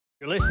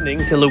You're listening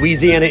to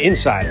Louisiana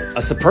Insider,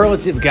 a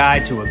superlative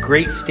guide to a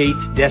great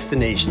state's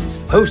destinations,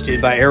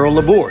 hosted by Errol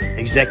Laborde,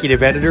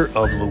 executive editor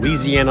of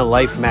Louisiana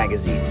Life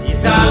magazine.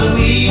 It's our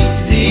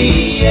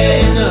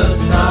Louisiana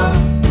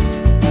song.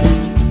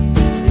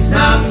 It's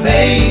my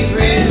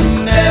favorite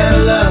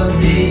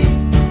melody.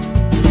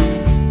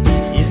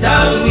 It's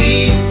our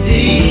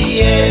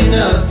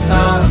Louisiana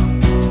song.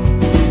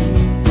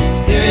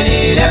 Hearing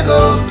it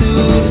echo through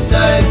the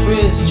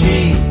cypress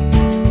tree.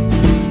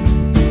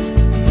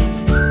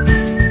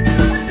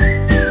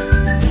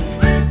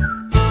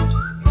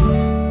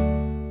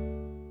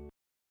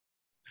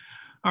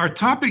 Our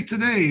topic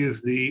today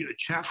is the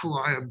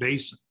Atchafalaya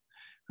Basin,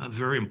 a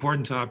very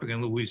important topic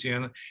in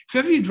Louisiana. If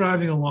ever you're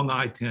driving along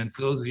I-10,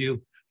 for those of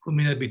you who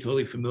may not be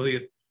totally familiar,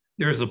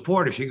 there's a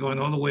part, if you're going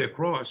all the way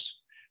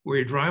across, where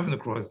you're driving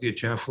across the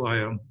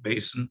Atchafalaya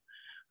Basin,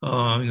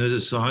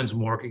 there's signs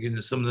marking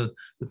and some of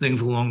the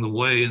things along the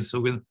way. And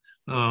so we're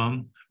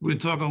going to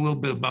talk a little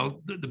bit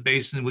about the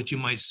basin, what you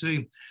might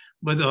see.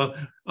 But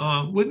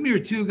with me are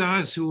two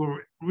guys who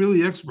are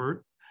really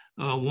expert.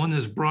 One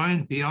is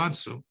Brian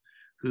Piazza,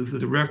 who's the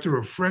director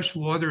of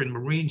freshwater and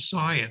marine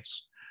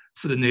science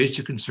for the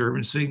Nature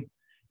Conservancy.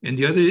 And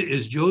the other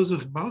is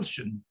Joseph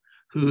Bastian,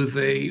 who's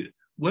a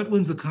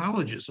wetlands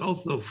ecologist,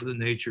 also for the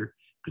Nature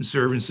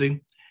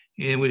Conservancy.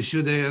 And we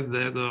should add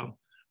that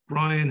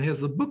Brian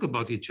has a book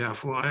about the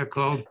Atchafalaya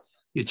called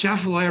The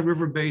Atchafalaya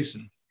River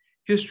Basin,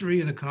 History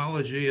and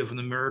Ecology of an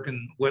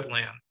American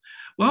Wetland.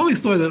 Well, I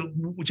always thought that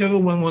whichever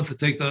one wants to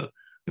take the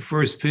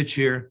first pitch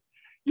here,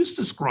 just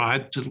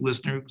describe to the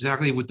listener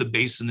exactly what the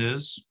basin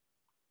is.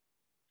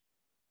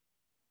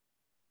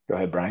 Go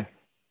ahead, Brian.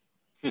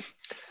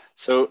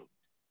 So,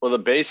 the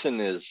basin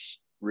is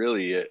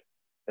really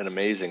an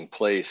amazing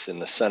place in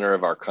the center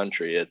of our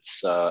country. It's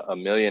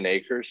 1 million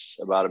acres,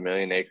 about 1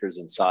 million acres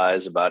in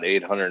size. About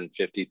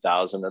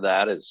 850,000 of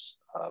that is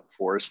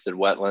forested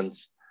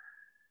wetlands.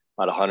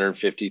 About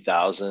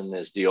 150,000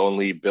 is the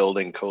only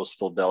building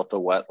coastal delta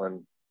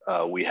wetland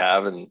we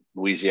have in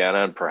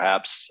Louisiana and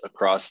perhaps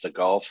across the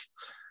Gulf.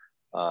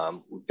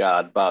 We've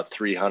got about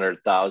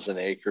 300,000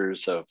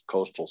 acres of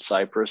coastal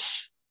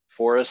cypress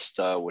forest,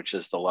 which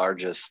is the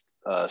largest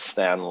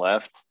stand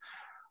left.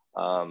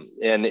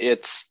 And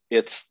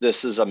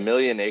this is 1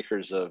 million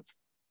acres of,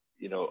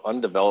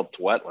 undeveloped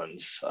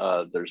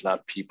wetlands. There's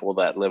not people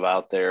that live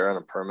out there on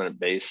a permanent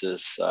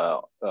basis.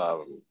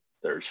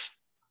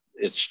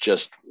 It's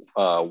just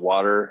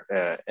water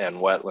and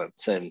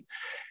wetlands. And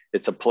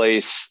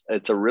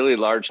it's a really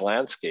large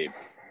landscape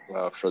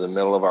for the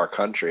middle of our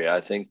country. I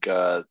think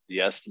the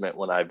estimate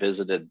when I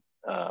visited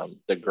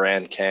the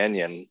Grand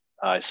Canyon,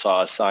 I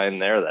saw a sign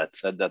there that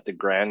said that the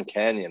Grand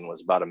Canyon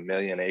was about 1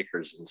 million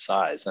acres in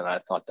size. And I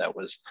thought that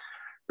was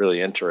really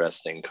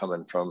interesting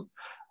coming from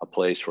a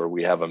place where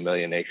we have 1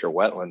 million acre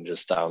wetland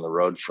just down the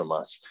road from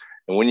us.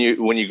 And when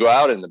you go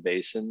out in the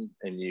basin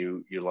and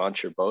you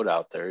launch your boat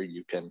out there,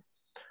 you can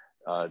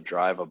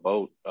drive a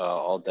boat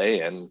all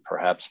day and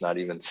perhaps not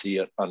even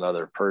see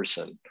another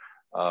person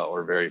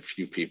or very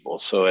few people.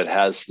 So it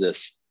has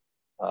this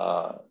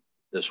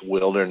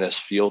wilderness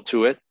feel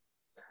to it.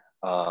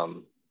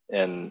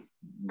 And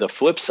the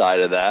flip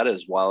side of that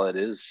is while it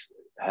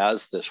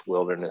has this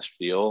wilderness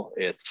feel,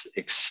 it's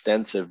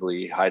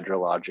extensively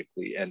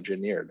hydrologically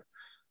engineered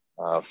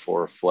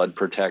for flood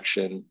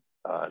protection,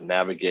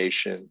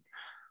 navigation,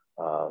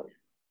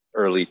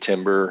 early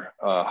timber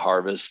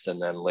harvest,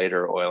 and then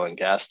later oil and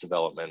gas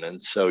development.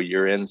 And so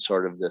you're in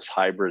sort of this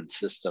hybrid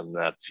system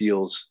that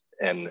feels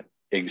and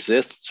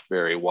exists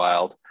very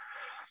wild,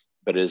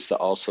 but is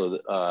also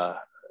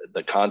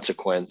the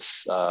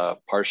consequence,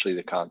 partially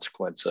the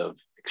consequence of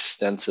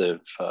extensive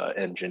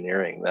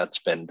engineering that's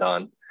been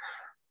done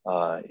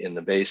in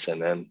the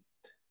basin,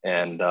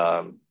 and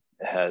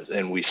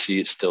we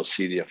still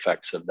see the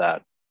effects of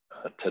that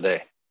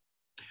today.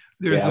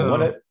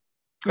 Can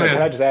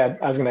I just add?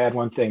 I was going to add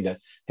one thing. The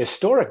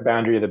historic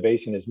boundary of the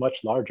basin is much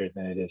larger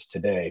than it is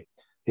today.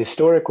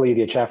 Historically,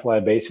 the Atchafalaya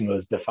Basin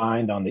was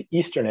defined on the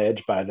eastern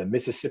edge by the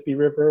Mississippi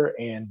River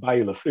and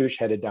Bayou Lafourche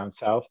headed down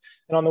south,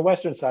 and on the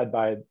western side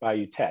by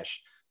Bayou Teche.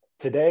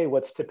 Today,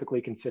 what's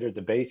typically considered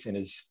the basin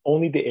is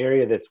only the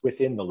area that's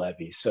within the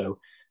levee. So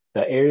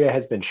the area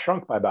has been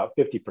shrunk by about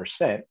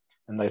 50%.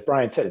 And like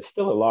Brian said, it's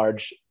still a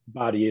large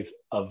body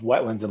of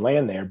wetlands and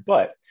land there,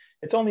 but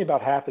it's only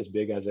about half as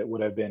big as it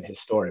would have been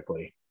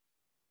historically.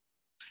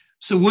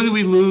 So what do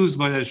we lose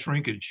by that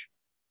shrinkage?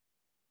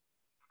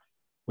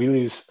 We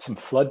lose some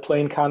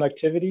floodplain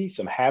connectivity,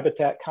 some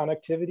habitat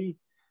connectivity.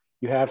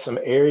 You have some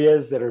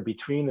areas that are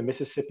between the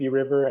Mississippi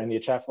River and the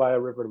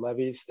Atchafalaya River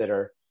levees that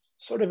are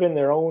sort of in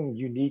their own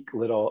unique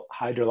little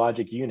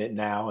hydrologic unit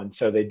now. And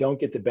so they don't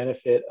get the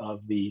benefit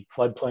of the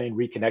floodplain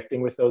reconnecting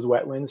with those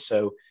wetlands.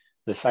 So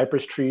the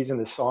cypress trees and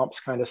the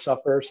swamps kind of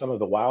suffer, some of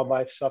the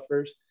wildlife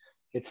suffers.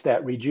 It's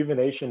that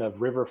rejuvenation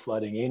of river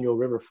flooding, annual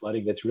river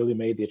flooding, that's really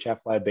made the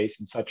Atchafalaya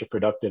Basin such a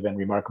productive and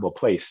remarkable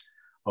place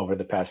over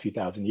the past few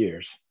thousand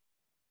years.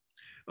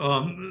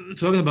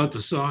 Talking about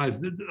the size,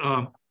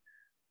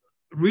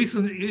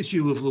 recent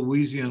issue of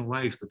Louisiana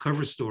Life, the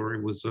cover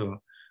story was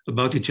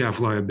about the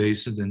Atchafalaya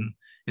Basin,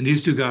 and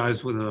these two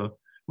guys were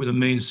the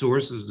main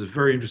sources. It's a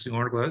very interesting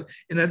article,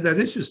 and that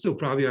issue is still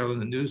probably out on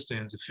the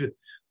newsstands if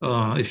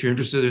you're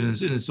interested in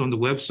it, and it's on the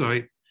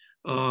website.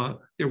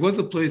 There was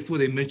a place where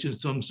they mentioned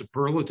some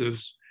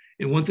superlatives,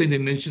 and one thing they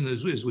mentioned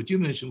is what you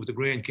mentioned with the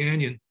Grand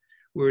Canyon,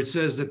 where it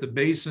says that the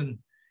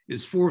basin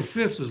is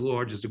 4/5 as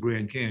large as the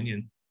Grand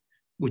Canyon,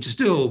 which is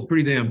still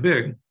pretty damn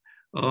big,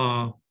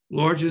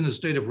 larger than the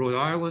state of Rhode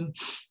Island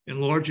and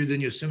larger than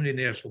Yosemite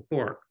National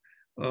Park.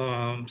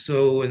 And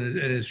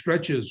it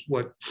stretches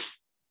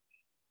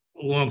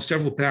along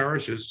several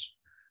parishes,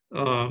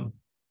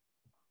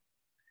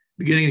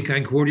 beginning in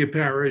Concordia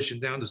Parish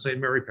and down to St.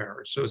 Mary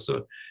Parish. So it's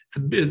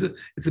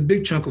a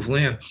big chunk of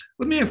land.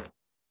 Let me ask,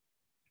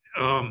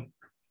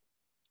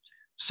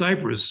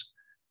 Cypress,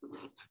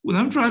 when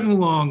I'm driving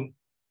along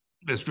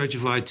that stretch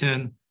of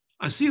I-10,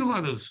 I see a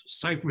lot of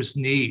cypress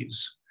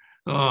knees,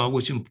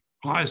 which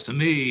implies to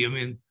me, I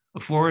mean, a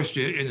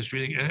forestry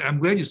industry. And I'm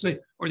glad you say,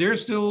 are there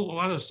still a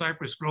lot of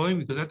cypress growing?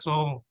 Because that's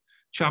all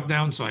chopped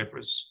down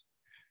cypress.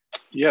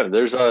 Yeah,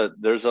 there's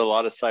a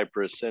lot of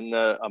cypress, and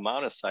the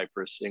amount of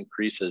cypress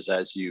increases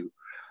as you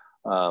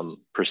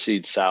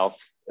proceed south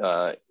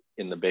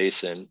in the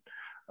basin.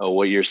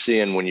 What you're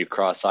seeing when you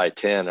cross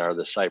I-10 are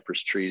the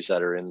cypress trees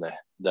that are in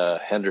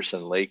the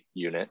Henderson Lake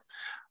unit.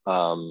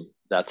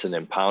 That's an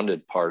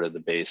impounded part of the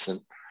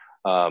basin.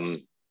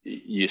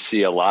 You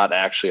see a lot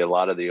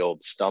of the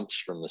old stumps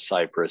from the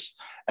cypress.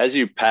 As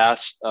you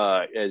pass,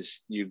 as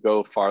you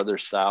go farther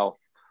south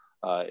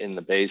in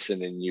the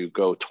basin and you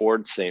go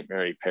towards St.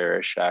 Mary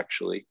Parish,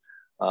 actually,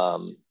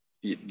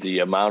 the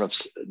amount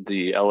of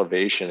the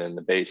elevation in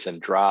the basin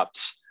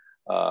drops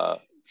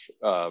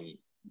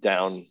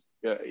down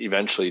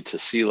eventually to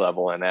sea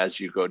level. And as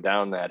you go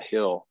down that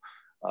hill,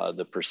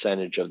 the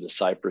percentage of the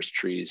cypress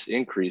trees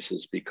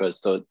increases because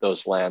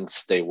those lands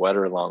stay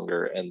wetter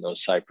longer, and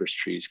those cypress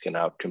trees can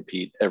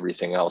outcompete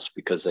everything else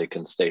because they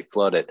can stay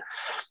flooded.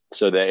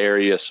 So the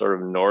area sort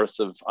of north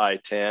of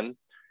I-10,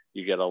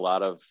 you get a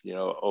lot of,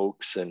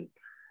 oaks and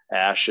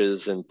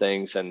ashes and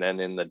things. And then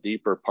in the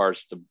deeper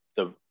parts,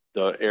 the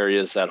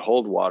areas that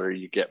hold water,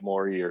 you get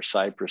more of your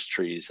cypress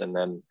trees. And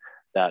then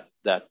that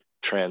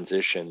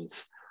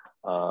transitions.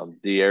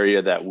 The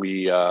area that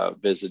we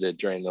visited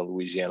during the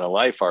Louisiana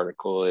Life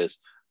article is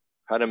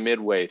kind of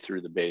midway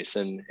through the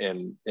basin.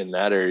 And in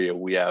that area,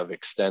 we have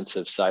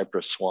extensive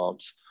cypress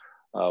swamps.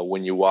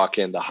 When you walk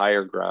in, the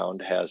higher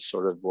ground has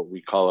sort of what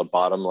we call a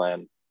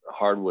bottomland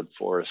hardwood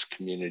forest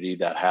community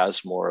that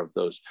has more of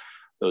those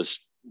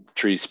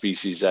tree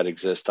species that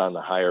exist on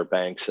the higher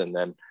banks, and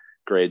then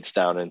grades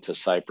down into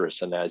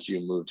cypress. And as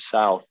you move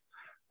south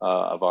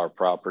of our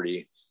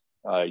property,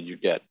 you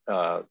get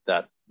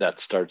that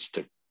starts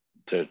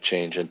to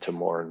change into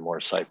more and more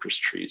cypress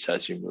trees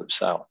as you move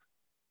south.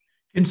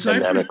 And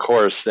then of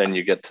course, then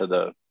you get to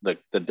the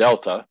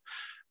Delta,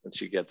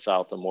 once you get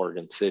south of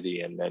Morgan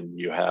City, and then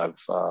you have,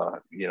 a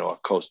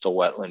coastal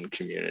wetland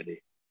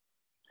community.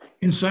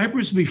 Can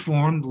cypress be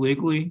formed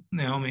legally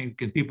now? I mean,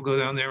 can people go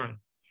down there and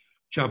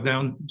chop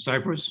down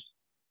cypress?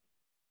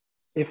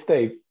 If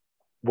they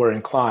were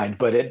inclined,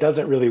 but it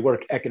doesn't really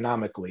work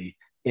economically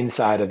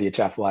inside of the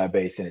Atchafalaya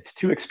Basin. It's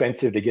too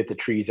expensive to get the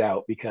trees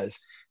out because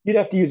you'd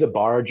have to use a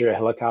barge or a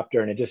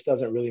helicopter, and it just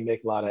doesn't really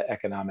make a lot of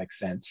economic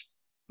sense.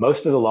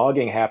 Most of the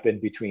logging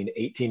happened between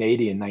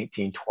 1880 and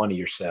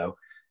 1920 or so.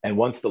 And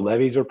once the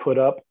levees were put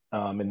up,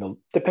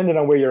 depending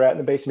on where you're at in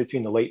the basin,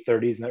 between the late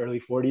 30s and the early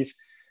 40s,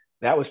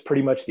 that was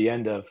pretty much the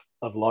end of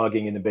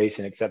logging in the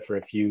basin, except for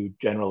a few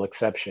general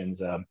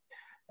exceptions.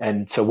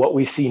 And so what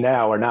we see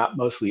now are not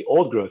mostly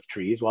old growth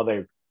trees. While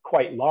they're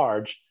quite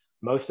large,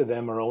 most of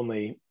them are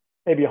only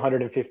maybe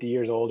 150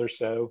 years old or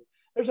so.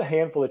 There's a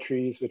handful of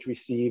trees which we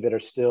see that are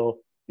still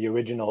the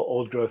original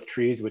old growth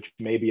trees, which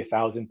may be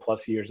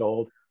 1,000+ years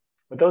old,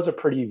 but those are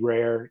pretty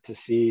rare to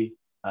see.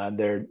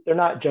 They're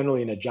not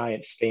generally in a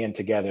giant stand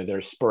together.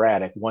 They're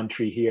sporadic, one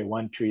tree here,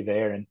 one tree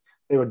there. And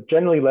they were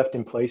generally left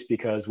in place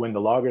because when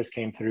the loggers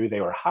came through, they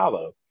were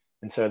hollow.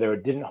 And so they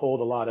didn't hold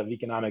a lot of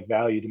economic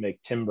value to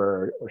make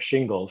timber or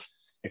shingles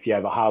if you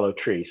have a hollow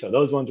tree. So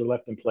those ones are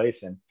left in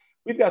place. And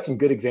we've got some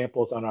good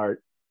examples on our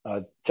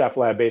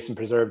Atchafalaya Basin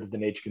Preserve that the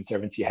Nature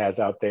Conservancy has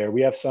out there.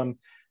 We have some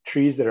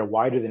trees that are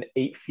wider than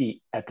 8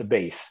 feet at the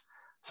base.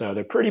 So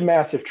they're pretty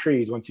massive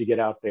trees once you get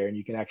out there, and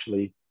you can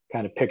actually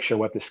kind of picture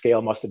what the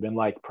scale must have been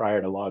like prior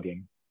to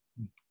logging.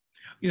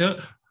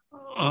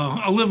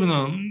 I live in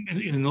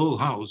an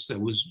old house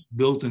that was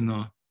built in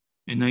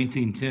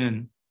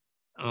 1910,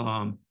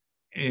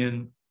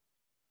 and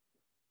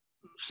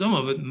some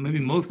of it, maybe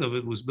most of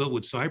it, was built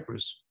with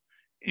cypress.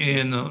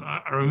 And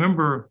I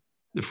remember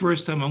the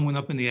first time I went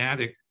up in the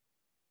attic,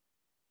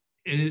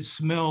 and it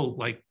smelled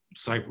like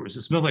cypress.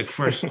 It smelled like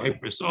fresh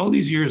cypress. All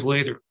these years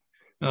later,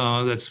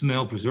 that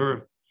smell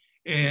preserved.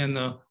 And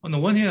on the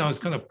one hand, I was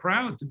kind of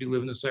proud to be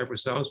living in a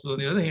cypress house, but on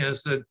the other hand, I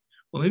said,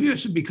 well, maybe I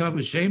should be kind of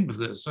ashamed of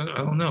this. I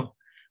don't know.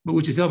 But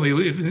would you tell me,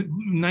 if in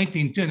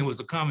 1910, it was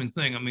a common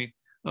thing,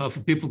 for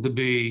people to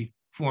be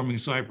forming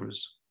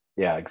cypress?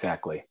 Yeah,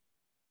 exactly.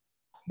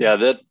 Yeah,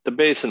 that the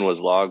basin was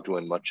logged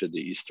when much of the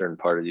eastern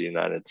part of the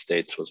United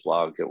States was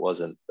logged. It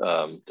wasn't.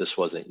 This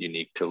wasn't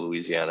unique to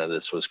Louisiana.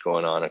 This was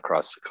going on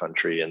across the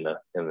country in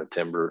the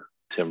timber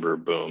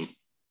boom.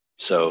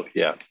 So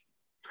yeah.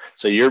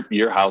 So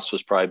your house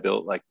was probably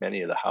built like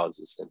many of the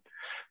houses in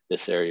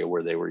this area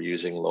where they were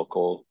using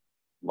local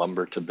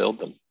lumber to build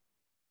them.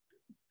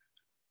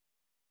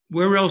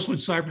 Where else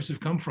would cypress have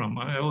come from?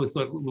 I always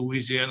thought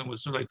Louisiana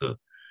was sort of like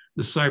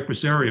the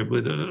cypress area,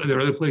 but are there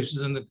other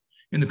places in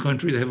the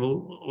country that have a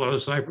lot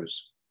of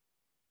cypress?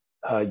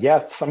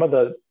 Yeah, some of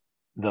the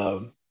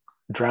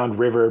drowned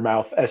river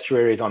mouth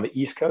estuaries on the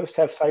East Coast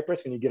have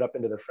cypress when you get up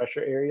into the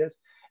fresher areas.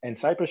 And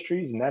cypress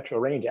trees' natural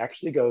range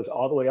actually goes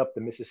all the way up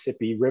the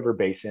Mississippi River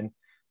Basin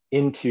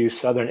into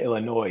southern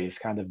Illinois is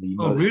kind of the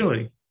Oh, most.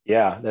 really?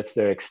 Yeah, that's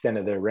the extent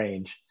of their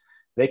range.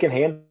 They can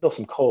handle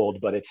some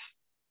cold, but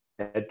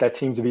that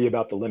seems to be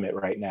about the limit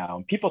right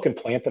now. People can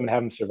plant them and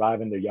have them survive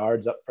in their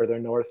yards up further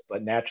north,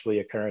 but naturally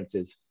occurrence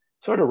is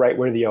sort of right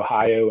where the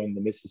Ohio and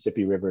the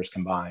Mississippi rivers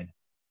combine.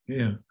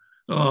 Yeah.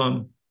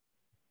 I've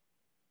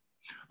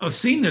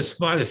seen this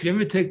spot. If you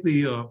ever take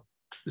the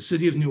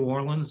city of New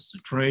Orleans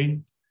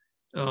train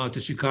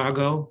to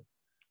Chicago,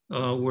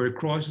 where it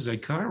crosses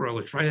at Cairo,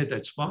 it's right at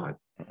that spot.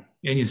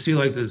 And you see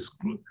like this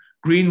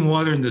green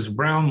water and this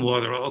brown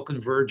water all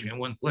converging in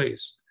one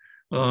place.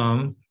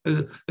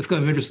 It's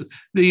kind of interesting.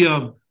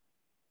 The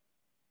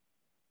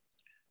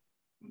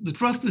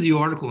thrust of the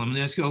article, I'm going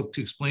to ask you all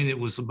to explain it,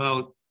 was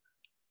about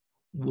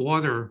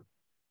water,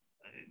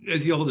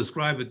 as you all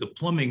describe it, the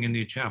plumbing in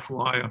the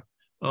Atchafalaya,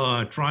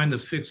 trying to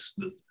fix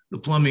the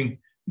plumbing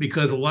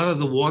because a lot of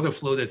the water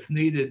flow that's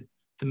needed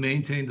to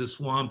maintain the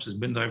swamps has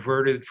been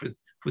diverted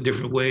for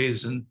different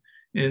ways. And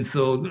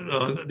so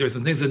there's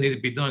some things that need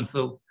to be done.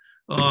 So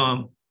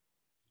Brian,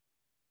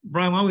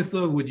 why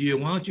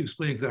don't you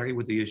explain exactly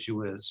what the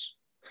issue is?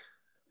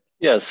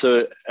 Yeah,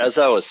 so as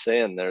I was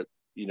saying there,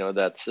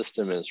 that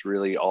system is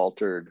really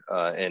altered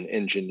and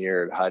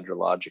engineered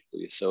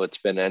hydrologically. So it's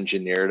been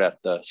engineered at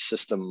the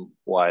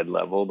system-wide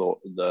level,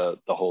 the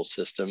whole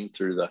system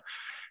through the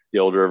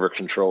Old River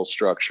control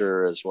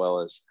structure, as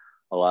well as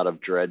a lot of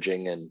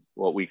dredging and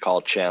what we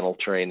call channel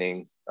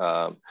training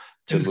to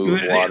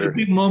move water. A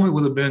big moment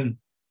would have been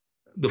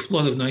the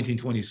flood of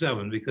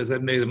 1927, because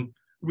that made them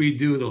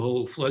redo the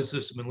whole flood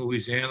system in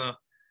Louisiana,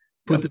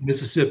 put the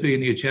Mississippi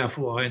and the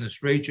Atchafalaya in a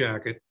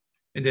straitjacket,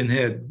 and then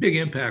had big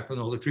impact on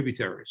all the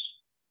tributaries.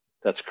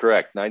 That's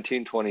correct.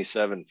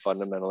 1927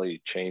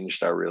 fundamentally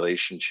changed our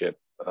relationship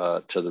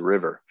to the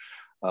river.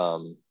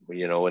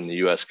 When the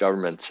U.S.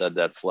 government said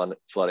that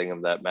flooding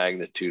of that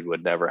magnitude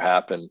would never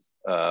happen,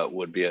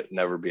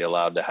 never be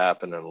allowed to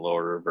happen in the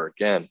Lower River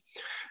again.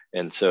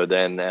 And so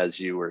then, as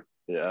you were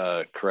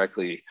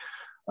correctly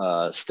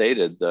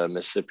stated, the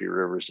Mississippi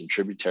Rivers and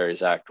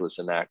Tributaries Act was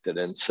enacted.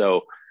 And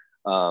so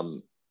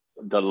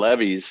the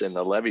levees and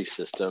the levee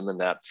system and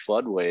that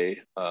floodway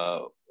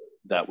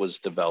that was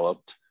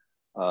developed,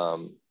 we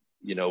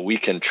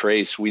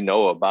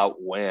know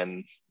about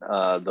when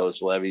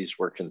those levees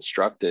were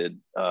constructed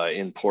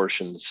in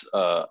portions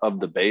of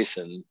the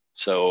basin.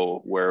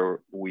 So where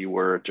we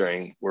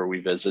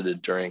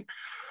visited during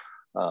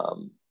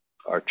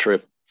our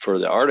trip for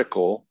the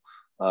article,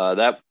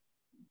 that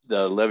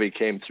the levee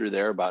came through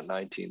there about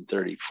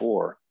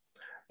 1934.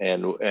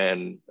 And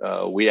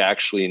we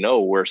actually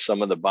know where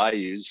some of the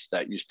bayous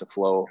that used to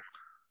flow,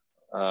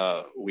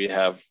 we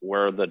have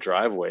where the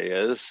driveway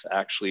is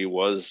actually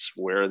was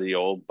where the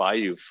old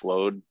bayou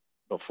flowed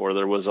before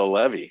there was a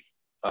levee,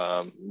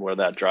 where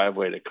that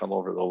driveway to come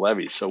over the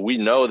levee. So we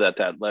know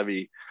that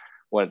levee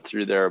went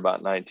through there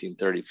about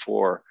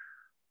 1934.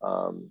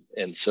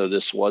 And so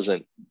this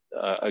wasn't,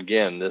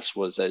 this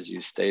was, as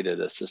you stated,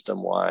 a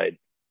system-wide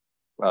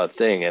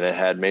thing, and it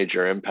had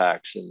major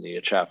impacts in the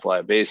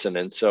Atchafalaya Basin.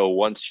 And so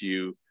once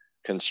you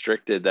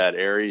constricted that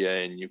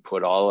area and you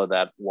put all of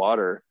that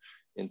water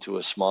into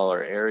a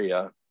smaller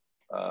area,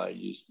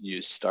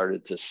 you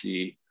started to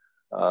see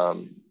a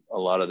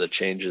lot of the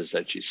changes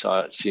that you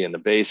see in the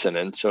basin.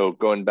 And so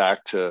going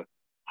back to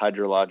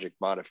hydrologic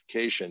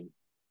modification,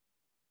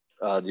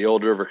 the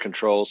Old River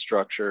control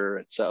structure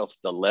itself,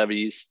 the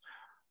levees,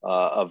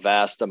 a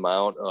vast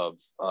amount of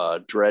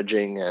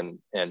dredging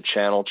and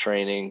channel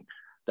training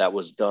that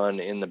was done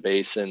in the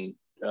basin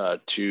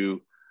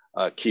to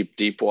keep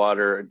deep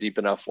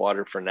enough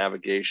water for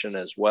navigation,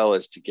 as well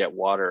as to get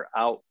water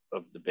out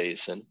of the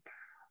basin,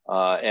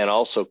 and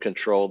also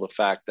control the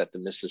fact that the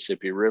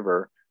Mississippi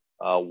River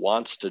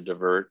wants to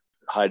divert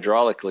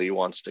hydraulically,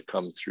 wants to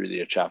come through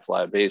the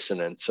Atchafalaya Basin.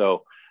 And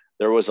so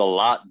there was a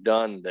lot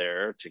done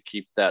there to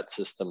keep that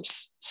system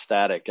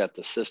static at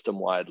the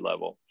system-wide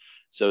level.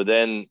 So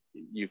then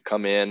you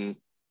come in,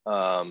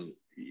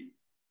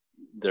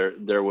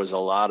 there was a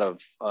lot of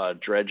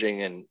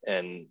dredging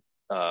and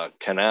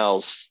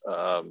canals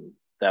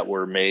that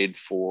were made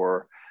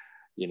for,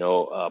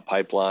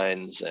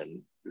 pipelines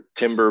and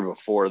timber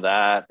before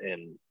that.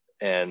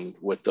 And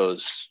with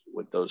those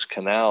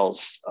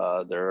canals,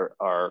 there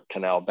are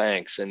canal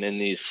banks. And in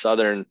these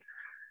southern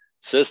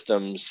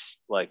systems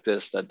like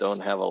this that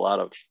don't have a lot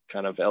of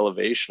kind of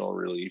elevational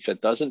relief,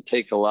 it doesn't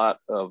take a lot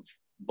of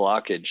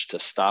blockage to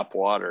stop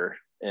water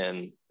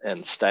and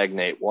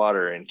stagnate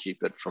water and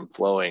keep it from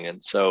flowing.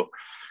 And so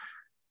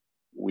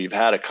we've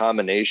had a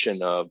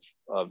combination of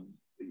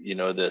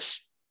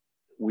this.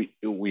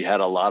 We had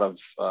a lot of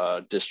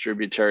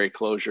distributary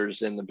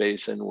closures in the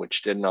basin,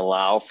 which didn't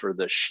allow for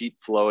the sheet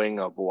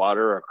flowing of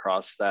water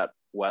across that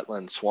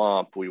wetland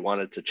swamp. We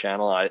wanted to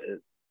channelize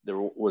it. There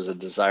was a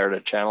desire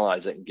to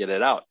channelize it and get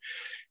it out.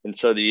 And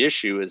so the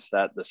issue is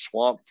that the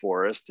swamp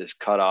forest is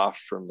cut off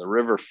from the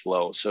river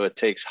flow. So it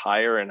takes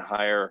higher and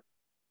higher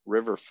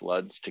river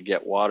floods to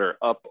get water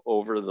up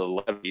over the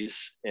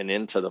levees and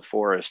into the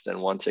forest.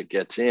 And once it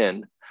gets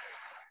in,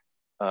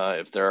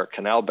 if there are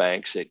canal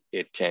banks, it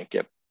can't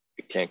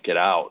get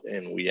out,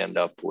 and we end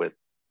up with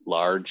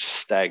large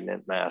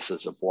stagnant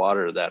masses of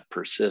water that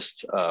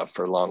persist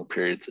for long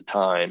periods of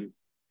time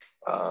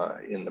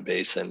in the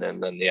basin.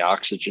 And then the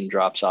oxygen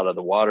drops out of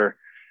the water.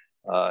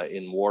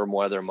 In warm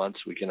weather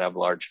months, we can have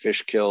large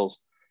fish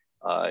kills.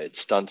 It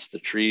stunts the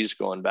trees.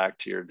 Going back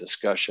to your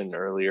discussion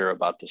earlier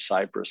about the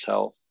cypress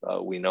health,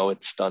 we know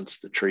it stunts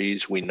the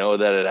trees. We know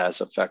that it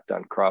has effect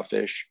on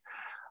crawfish.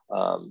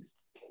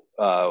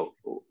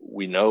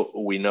 We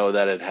know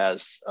that it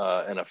has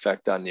an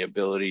effect on the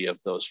ability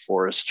of those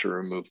forests to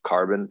remove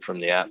carbon from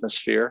the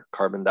atmosphere,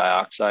 carbon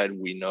dioxide.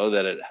 We know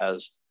that it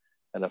has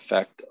an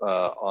effect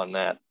on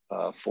that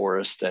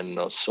forest and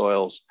those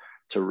soils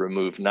to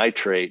remove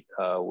nitrate,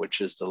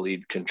 which is the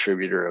lead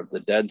contributor of the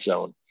dead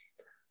zone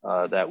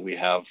that we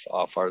have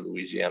off our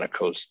Louisiana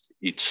coast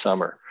each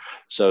summer.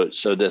 So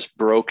this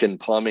broken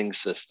plumbing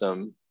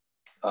system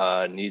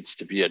needs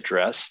to be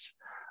addressed.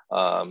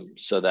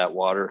 So that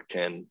water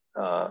can,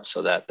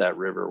 so that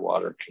river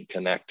water can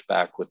connect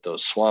back with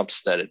those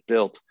swamps that it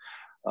built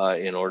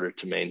in order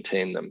to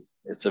maintain them.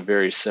 It's a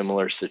very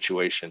similar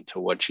situation to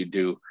what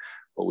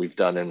we've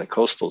done in the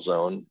coastal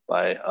zone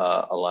by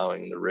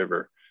allowing the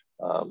river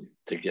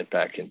to get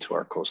back into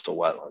our coastal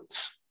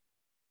wetlands.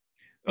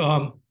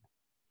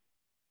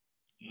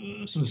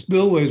 Some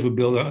spillways were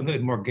built out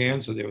in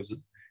Morganza. There's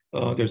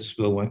a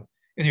spillway,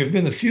 and there have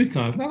been a few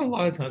times, not a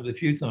lot of times, a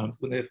few times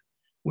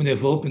when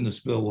they've opened the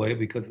spillway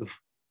because of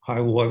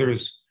high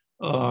waters.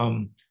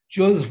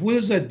 Joseph, what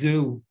does that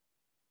do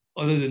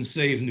other than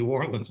save New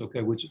Orleans?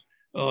 Okay,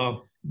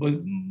 but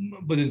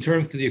in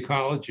terms to the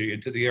ecology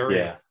and to the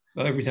area,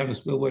 every time the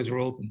spillways are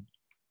open.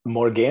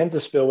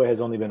 Morganza spillway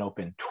has only been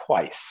open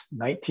twice,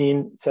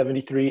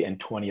 1973 and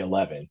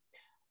 2011.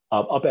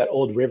 Up at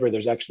Old River,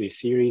 there's actually a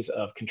series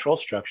of control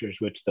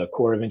structures which the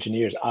Corps of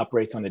Engineers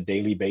operates on a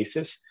daily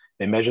basis.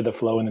 They measure the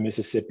flow in the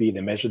Mississippi,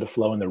 they measure the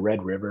flow in the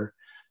Red River,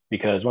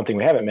 because one thing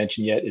we haven't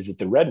mentioned yet is that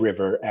the Red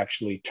River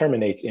actually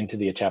terminates into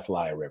the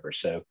Atchafalaya River.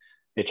 So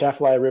the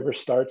Atchafalaya River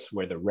starts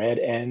where the Red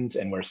ends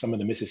and where some of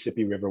the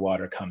Mississippi River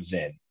water comes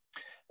in.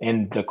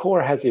 And the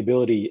Corps has the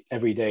ability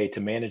every day to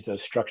manage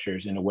those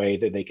structures in a way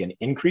that they can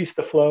increase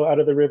the flow out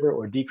of the river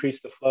or decrease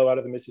the flow out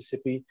of the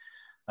Mississippi.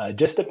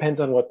 Just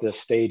depends on what the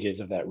stage is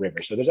of that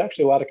river. So there's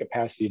actually a lot of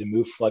capacity to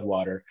move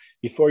floodwater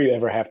before you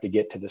ever have to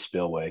get to the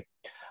spillway.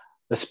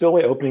 The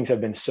spillway openings have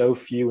been so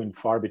few and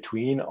far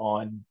between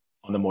on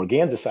the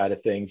Morganza side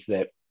of things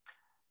that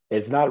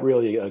it's not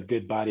really a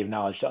good body of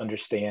knowledge to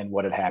understand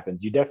what had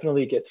happened. You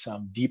definitely get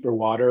some deeper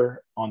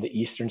water on the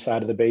eastern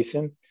side of the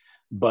basin,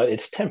 but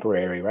it's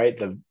temporary, right?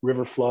 The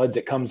river floods,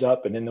 it comes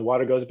up and then the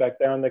water goes back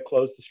down, they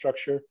close the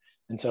structure.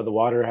 And so the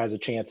water has a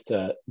chance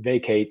to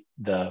vacate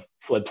the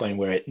floodplain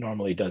where it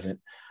normally doesn't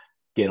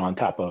get on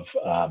top of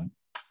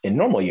in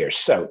normal years.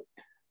 So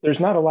there's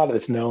not a lot of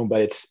this known,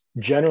 but it's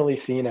generally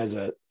seen as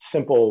a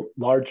simple,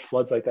 large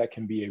floods like that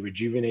can be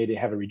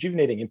have a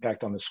rejuvenating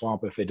impact on the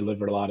swamp if they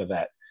deliver a lot of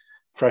that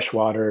fresh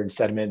water and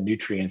sediment and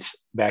nutrients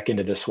back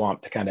into the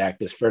swamp to kind of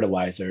act as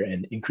fertilizer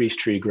and increase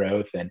tree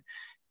growth and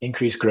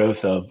increase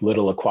growth of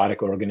little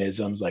aquatic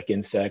organisms like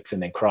insects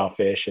and then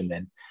crawfish, and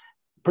then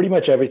pretty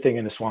much everything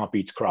in the swamp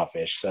eats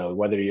crawfish. So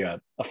whether you're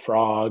a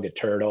frog, a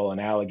turtle, an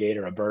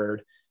alligator, a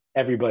bird,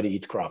 everybody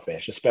eats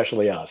crawfish,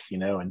 especially us,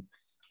 and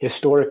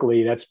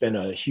historically that's been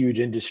a huge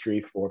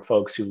industry for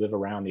folks who live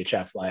around the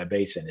Atchafalaya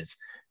Basin, is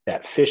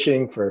that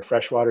fishing for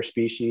freshwater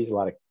species, a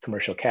lot of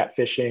commercial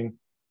catfishing,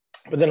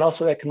 but then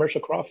also that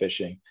commercial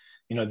crawfishing.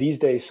 These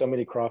days, so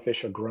many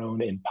crawfish are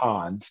grown in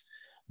ponds,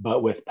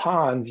 but with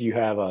ponds, you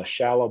have a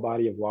shallow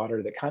body of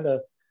water that kind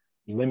of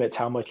limits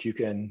how much you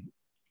can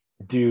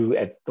do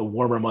at the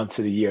warmer months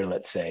of the year,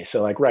 let's say.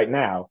 So like right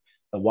now,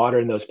 the water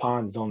in those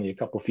ponds is only a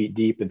couple feet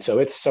deep. And so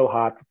it's so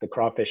hot that the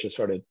crawfish have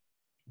sort of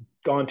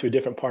gone to a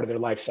different part of their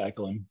life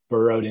cycle and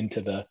burrowed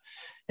into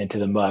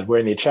the mud. Where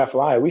in the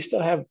Atchafalaya, we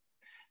still have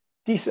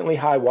decently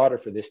high water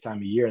for this time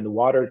of year, and the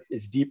water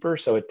is deeper,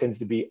 so it tends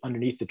to be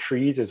underneath the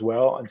trees as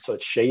well. And so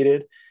it's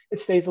shaded. It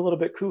stays a little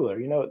bit cooler.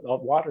 The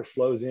water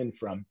flows in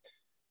from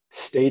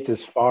states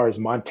as far as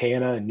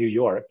Montana and New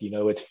York.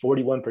 It's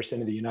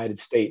 41% of the United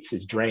States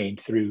is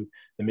drained through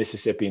the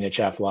Mississippi and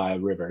Atchafalaya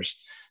rivers.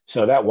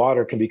 So that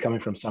water can be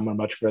coming from somewhere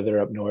much further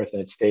up north,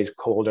 and it stays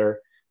colder,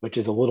 which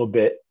is a little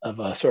bit of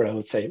a sort of,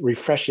 let's say,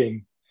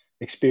 refreshing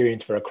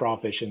experience for a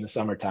crawfish in the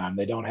summertime.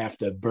 They don't have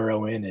to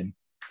burrow in and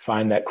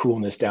find that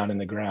coolness down in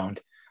the ground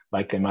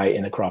like they might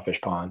in a crawfish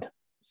pond.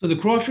 So the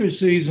crawfish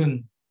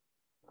season,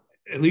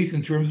 at least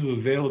in terms of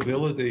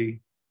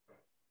availability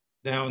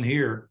down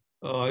here,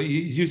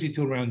 is usually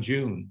till around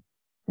June.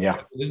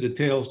 Yeah. The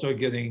tails start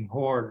getting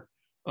hard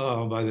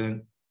by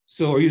then.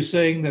 So are you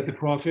saying that the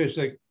crawfish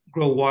that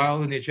grow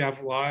wild in the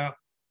Atchafalaya,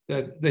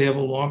 that they have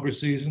a longer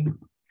season?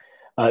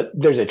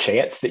 There's a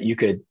chance that you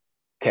could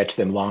catch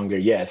them longer,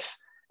 yes.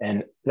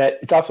 And that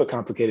it's also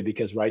complicated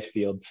because rice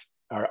fields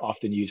are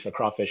often used for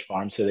crawfish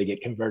farms, so they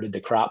get converted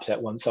to crops at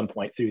some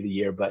point through the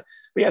year. But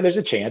yeah, there's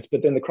a chance.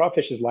 But then the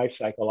crawfish's life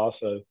cycle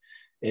also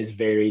is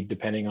varied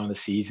depending on the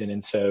season.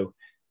 And so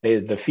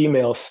the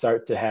females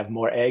start to have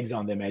more eggs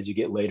on them as you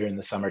get later in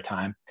the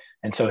summertime.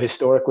 And so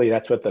historically,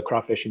 that's what the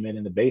crawfishermen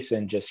in the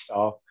basin just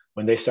saw.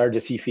 When they started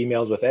to see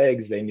females with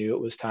eggs, they knew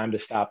it was time to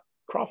stop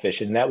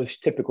crawfish. And that was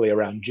typically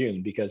around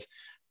June, because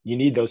you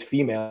need those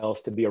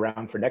females to be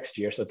around for next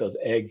year so that those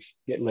eggs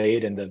get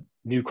laid and the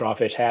new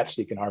crawfish hatch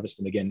so you can harvest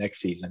them again next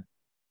season.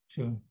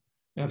 Sure,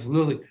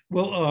 absolutely.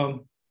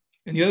 Well,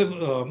 and the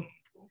other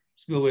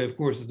spillway, of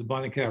course, is the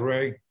Bonnet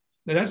Carré.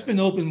 Now, that's been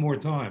open more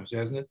times,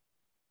 hasn't it?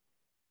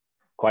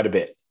 Quite a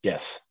bit,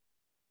 yes.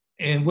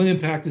 And what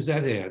impact has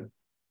that had?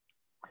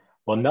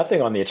 Well,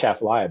 nothing on the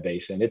Atchafalaya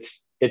Basin.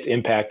 Its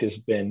impact has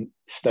been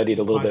studied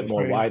a little bit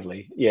more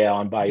widely. Yeah,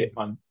 on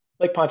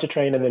Lake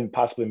Pontchartrain and then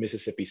possibly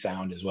Mississippi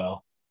Sound as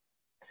well.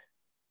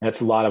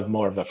 That's a lot of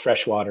more of a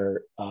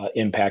freshwater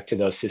impact to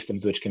those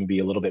systems, which can be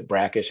a little bit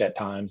brackish at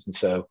times. And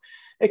so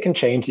it can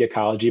change the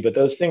ecology, but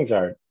those things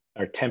are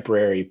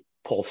temporary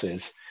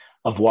pulses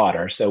of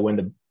water. So when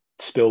the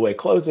spillway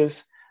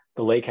closes,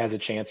 the lake has a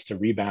chance to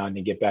rebound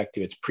and get back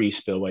to its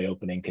pre-spillway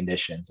opening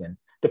conditions. And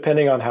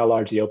depending on how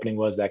large the opening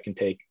was, that can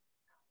take,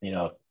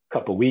 a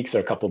couple of weeks or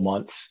a couple of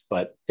months,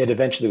 but it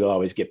eventually will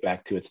always get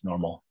back to its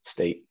normal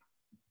state.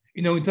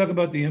 We talk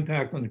about the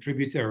impact on the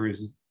tributaries.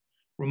 It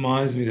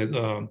reminds me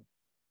that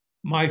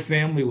my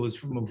family was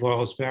from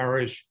Avoyelles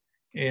Parish,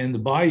 and the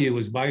bayou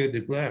was Bayou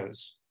de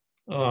Glaise,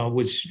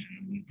 which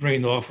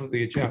drained off of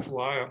the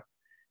Atchafalaya.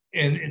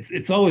 And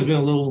it's always been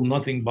a little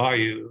nothing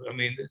bayou. I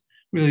mean,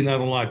 really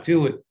not a lot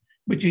to it.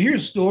 But you hear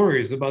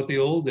stories about the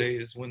old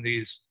days when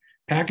these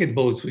packet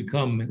boats would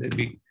come and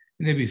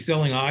they'd be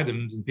selling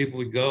items and people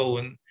would go.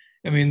 And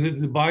I mean,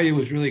 the bayou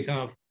was really kind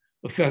of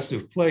a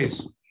festive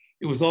place.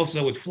 It was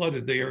also, it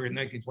flooded the area in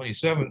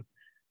 1927,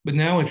 but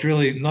now it's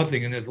really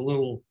nothing. And there's a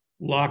little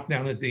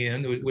lockdown at the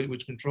end,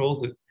 which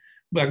controls it.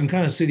 But I can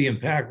kind of see the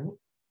impact,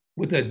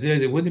 what that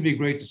did. It wouldn't be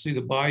great to see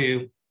the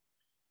bayou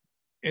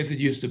as it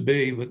used to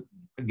be, but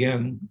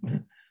again,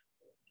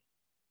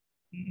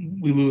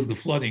 we lose the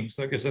flooding.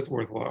 So I guess that's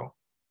worthwhile.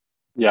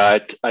 Yeah,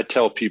 I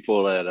tell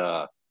people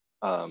that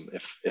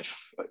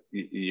if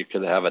you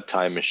could have a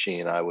time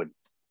machine, I would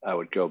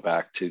go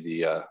back to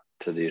the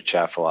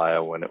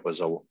Atchafalaya when it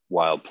was a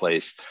wild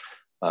place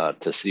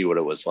to see what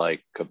it was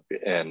like,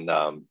 and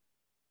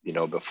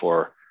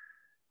before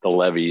the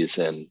levees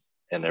and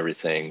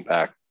everything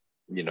back,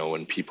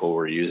 when people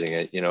were using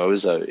it,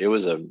 it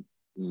was a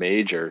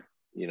major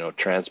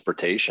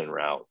transportation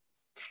route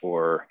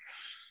for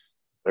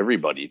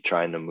everybody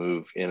trying to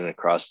move in and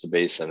across the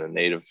basin, the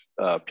native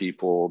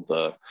people,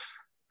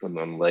 and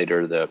then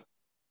later the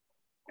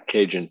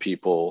Cajun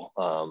people.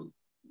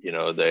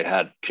 They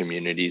had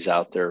communities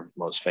out there.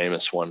 Most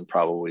famous one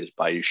probably is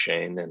Bayou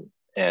Chene,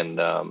 and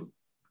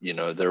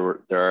there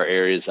are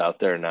areas out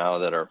there now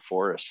that are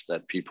forests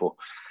that people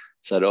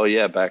said, oh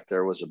yeah, back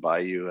there was a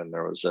bayou and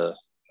there was a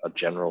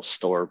general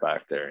store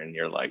back there, and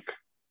you're like,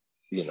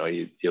 you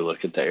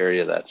look at the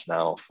area that's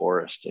now a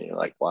forest and you're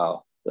like,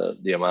 wow,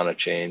 the amount of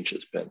change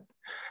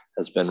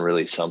has been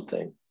really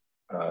something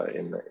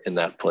in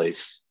that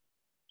place.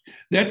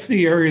 That's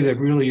the area that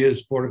really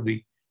is part of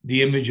the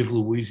image of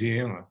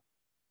Louisiana,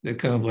 that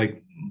kind of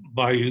like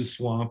bayou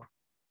swamp,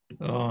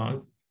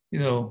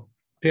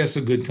 pass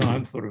a good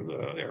time sort of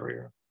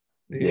area.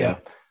 Yeah.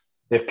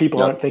 If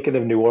people aren't thinking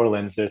of New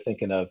Orleans, they're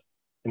thinking of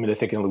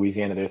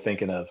Louisiana, they're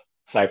thinking of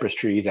cypress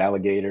trees,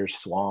 alligators,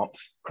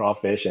 swamps,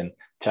 crawfish, and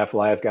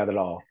Atchafalaya's got it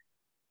all.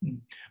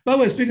 By the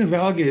way, speaking of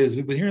alligators,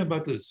 we've been hearing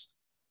about this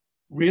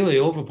really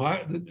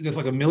there's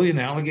like 1 million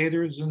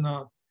alligators in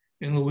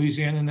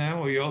Louisiana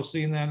now. Are you all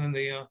seeing that in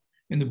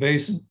the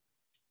basin?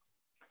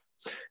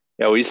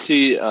 Yeah, we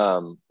see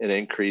an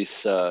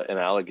increase in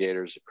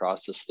alligators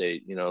across the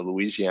state.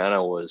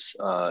 Louisiana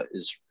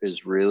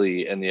is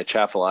really, and the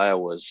Atchafalaya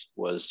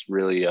was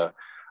really a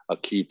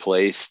key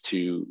place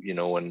to,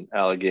 when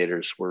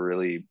alligators were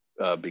really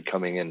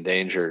becoming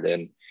endangered.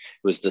 And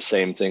it was the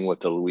same thing with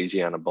the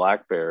Louisiana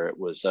black bear. It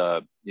was,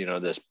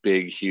 this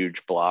big,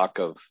 huge block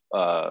of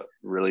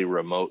really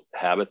remote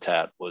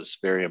habitat was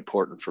very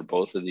important for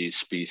both of these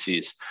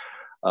species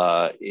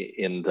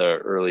in the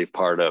early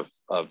part of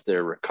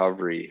their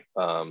recovery.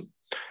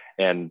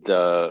 And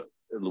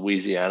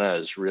Louisiana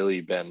has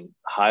really been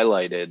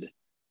highlighted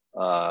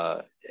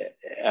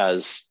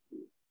as,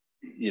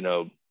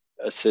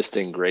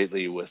 assisting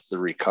greatly with the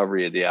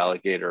recovery of the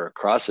alligator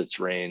across its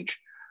range.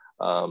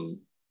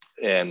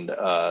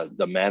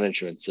 the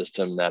management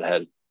system that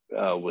had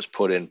was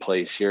put in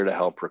place here to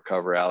help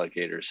recover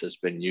alligators has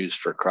been used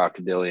for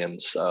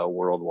crocodilians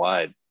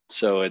worldwide.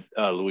 So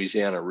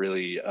Louisiana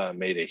really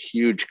made a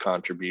huge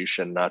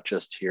contribution, not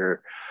just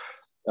here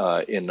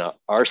in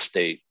our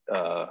state,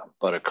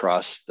 but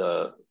across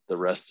the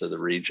rest of the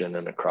region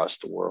and across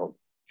the world.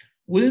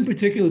 What in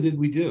particular did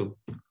we do?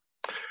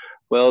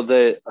 Well,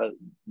 there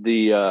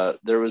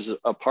was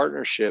a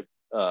partnership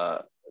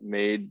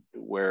made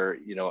where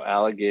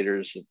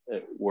alligators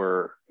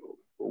were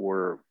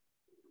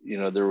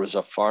there was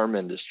a farm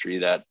industry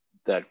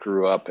that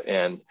grew up,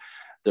 and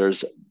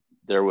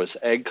there was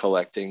egg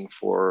collecting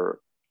for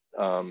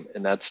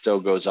and that still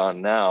goes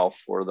on now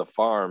for the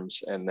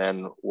farms. And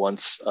then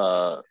once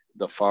the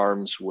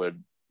farms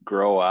would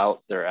grow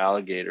out their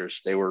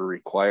alligators, they were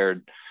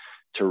required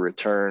to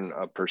return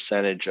a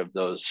percentage of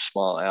those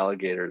small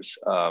alligators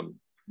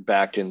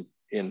back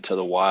into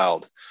the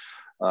wild.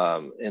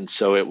 And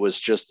so it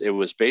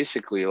was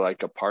basically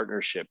like a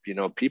partnership.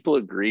 People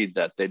agreed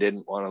that they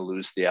didn't want to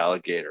lose the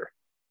alligator.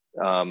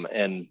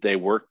 And they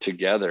worked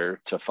together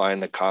to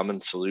find a common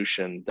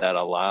solution that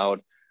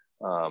allowed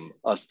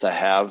us to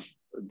have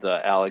the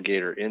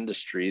alligator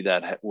industry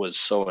that was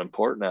so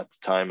important at the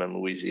time in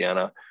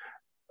Louisiana,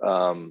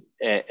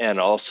 and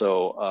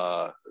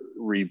also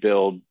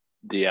rebuild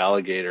the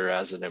alligator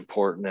as an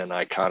important and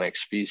iconic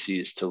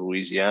species to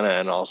Louisiana,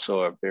 and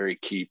also a very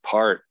key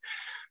part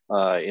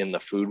in the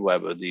food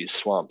web of these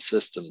swamp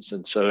systems.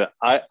 And so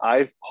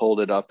I hold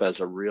it up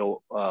as a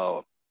real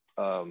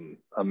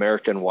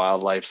American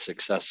wildlife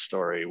success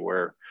story,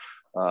 where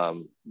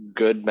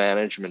good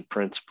management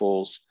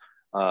principles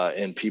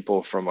and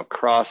people from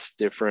across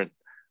different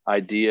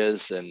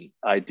ideas and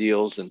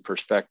ideals and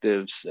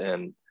perspectives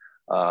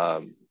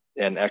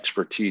and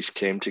expertise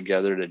came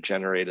together to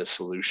generate a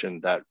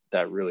solution that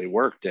really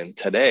worked. And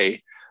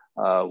today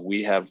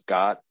we have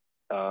got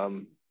a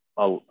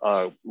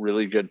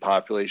really good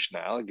population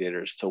of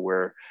alligators, to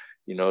where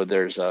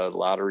there's a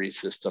lottery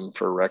system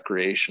for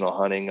recreational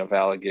hunting of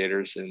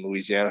alligators in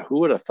Louisiana. Who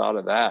would have thought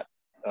of that?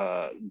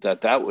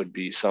 That would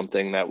be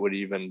something that would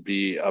even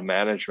be a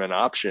management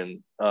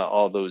option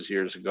all those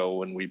years ago,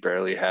 when we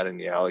barely had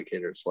any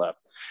alligators left.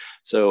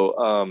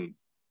 So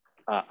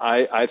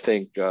I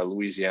think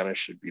Louisiana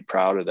should be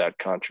proud of that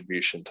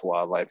contribution to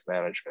wildlife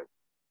management.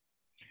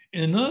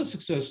 And another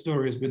success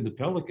story has been the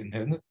pelican,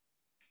 hasn't it?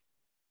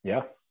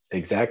 Yeah,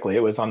 exactly.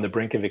 It was on the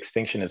brink of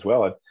extinction as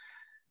well.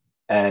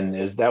 And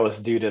that was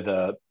due to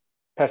the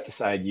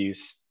pesticide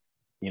use,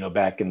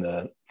 back in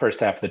the first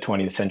half of the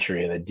 20th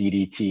century. The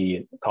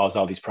DDT caused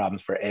all these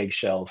problems for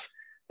eggshells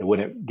that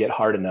wouldn't get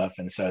hard enough.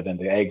 And so then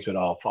the eggs would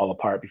all fall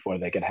apart before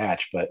they could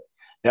hatch. But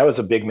that was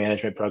a big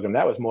management program.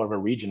 That was more of a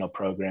regional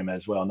program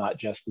as well, not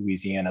just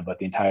Louisiana, but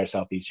the entire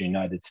Southeastern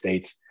United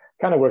States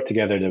kind of worked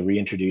together to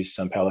reintroduce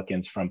some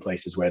pelicans from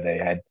places where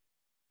they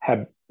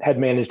had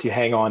managed to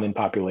hang on in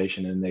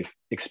population, and they've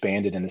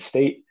expanded. In the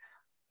state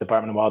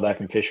Department of Wildlife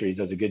and Fisheries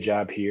does a good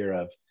job here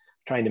of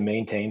trying to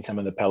maintain some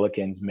of the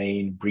pelicans'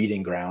 main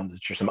breeding grounds,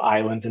 which are some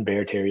islands in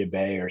Barataria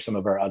Bay or some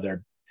of our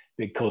other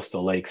big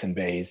coastal lakes and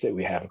bays that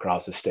we have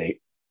across the state.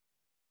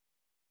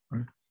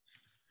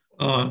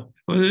 Well,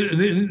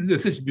 they're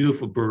such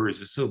beautiful birds.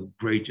 It's so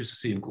great just to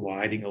see them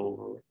gliding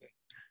over.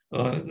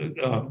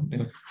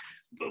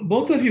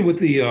 Both of you with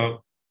the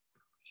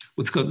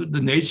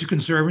Nature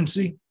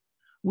Conservancy,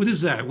 what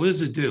is that? What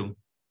does it do?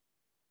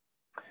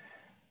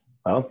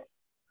 Well,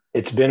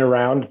 it's been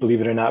around,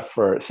 believe it or not,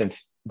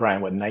 since,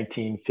 Brian,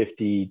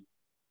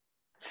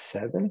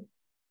 1957?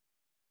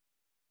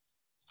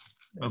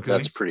 Okay.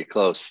 That's pretty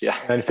close. Yeah.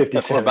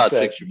 1957. We're about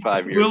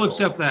 65 years We'll old.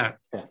 accept that.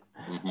 Yeah.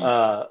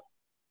 Mm-hmm.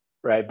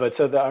 Right. But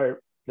so the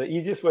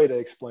easiest way to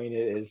explain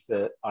it is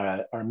that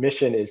our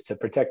mission is to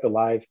protect the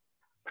lands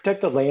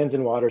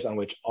and waters on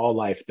which all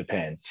life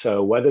depends.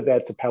 So whether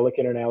that's a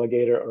pelican or an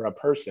alligator or a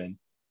person,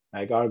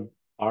 like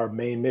our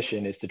main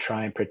mission is to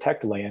try and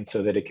protect land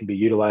so that it can be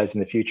utilized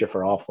in the future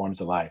for all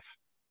forms of life.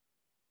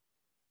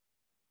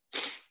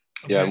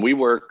 Yeah, and we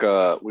work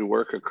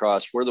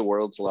across. We're the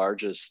world's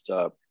largest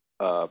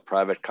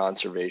private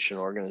conservation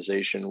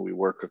organization. We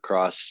work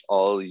across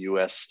all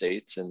U.S.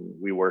 states, and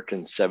we work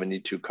in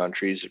 72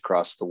 countries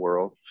across the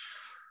world.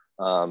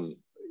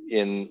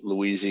 In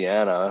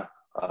Louisiana,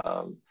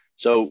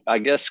 so I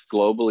guess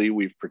globally,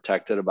 we've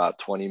protected about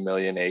 20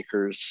 million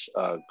acres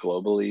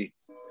globally.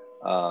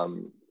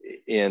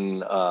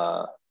 In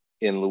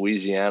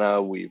Louisiana,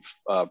 we've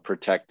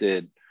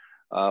protected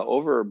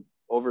over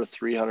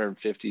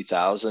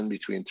 350,000,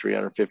 between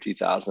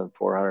 350,000 and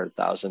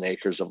 400,000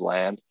 acres of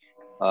land.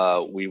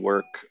 We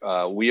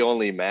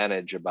only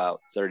manage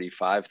about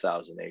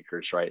 35,000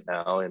 acres right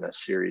now in a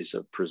series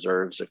of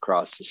preserves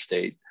across the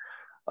state.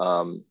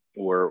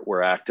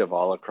 We're active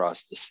all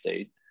across the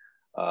state.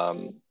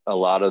 A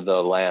lot of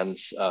the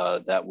lands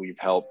that we've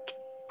helped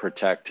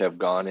protect have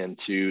gone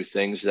into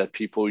things that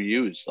people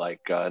use,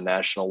 like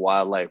national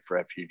wildlife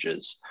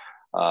refuges,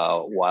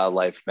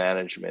 wildlife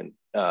management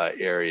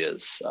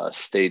areas,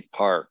 state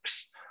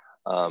parks.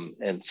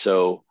 And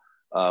so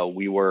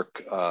We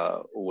work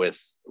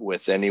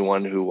with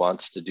anyone who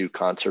wants to do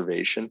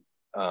conservation,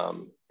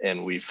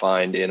 and we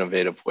find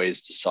innovative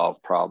ways to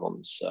solve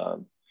problems.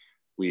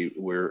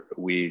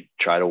 We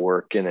try to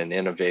work in an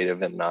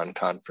innovative and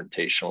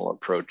non-confrontational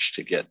approach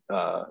to get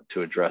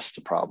to address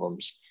the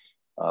problems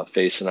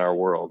facing our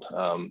world.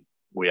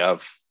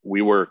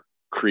 We were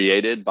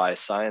created by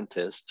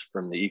scientists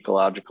from the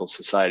Ecological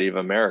Society of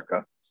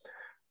America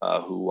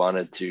who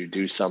wanted to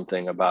do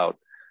something about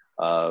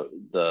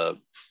the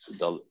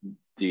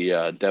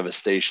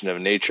devastation of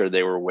nature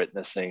they were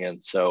witnessing.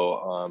 And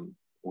so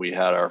we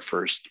had our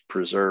first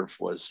preserve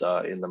was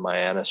in the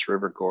Mianus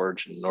River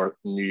Gorge in North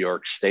New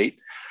York State.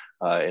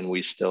 And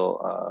we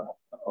still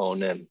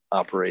own and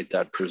operate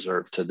that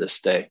preserve to this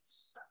day.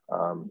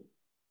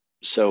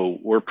 So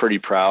we're pretty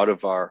proud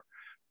of our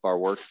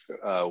work.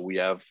 We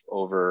have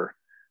over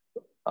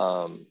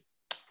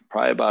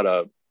probably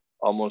about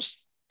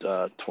almost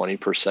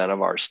 20%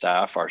 of our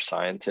staff are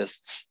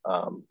scientists,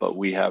 but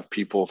we have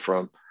people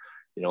from,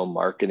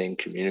 marketing,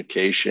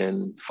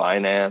 communication,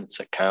 finance,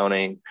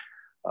 accounting.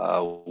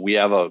 We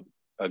have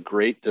a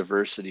great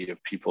diversity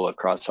of people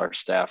across our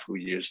staff who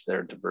use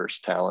their diverse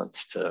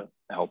talents to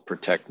help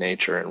protect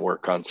nature and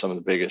work on some of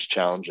the biggest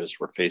challenges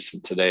we're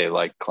facing today,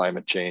 like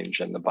climate change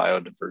and the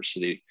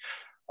biodiversity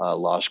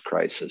loss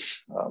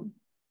crisis.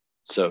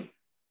 So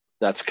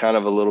that's kind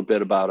of a little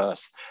bit about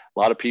us. A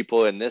lot of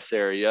people in this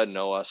area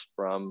know us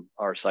from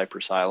our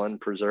Cypress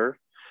Island Preserve,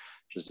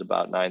 which is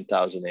about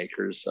 9,000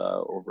 acres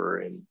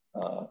over in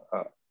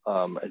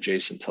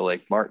adjacent to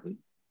Lake Martin.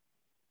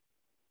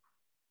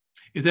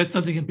 Is that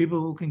something that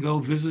people can go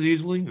visit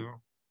easily? Or?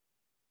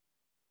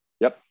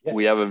 Yep, yes.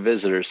 We have a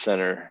visitor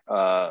center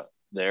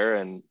there,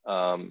 and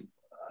I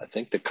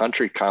think the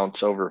country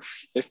counts over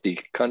 50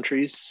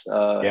 countries in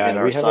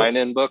our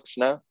sign-in books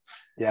now.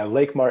 Yeah,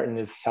 Lake Martin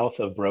is south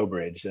of Breaux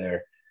Bridge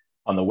there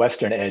on the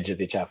western edge of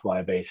the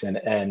Atchafalaya Basin,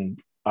 and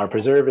our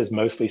preserve is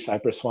mostly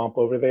cypress swamp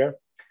over there.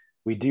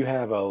 We do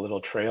have a little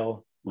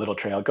trail.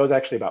 It goes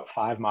actually about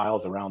 5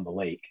 miles around the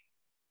lake.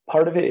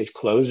 Part of it is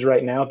closed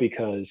right now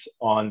because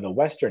on the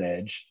western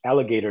edge,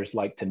 alligators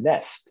like to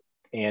nest,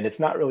 and it's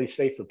not really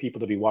safe for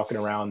people to be walking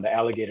around the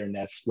alligator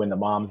nests when the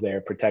mom's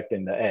there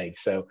protecting the eggs.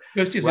 So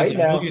right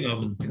now,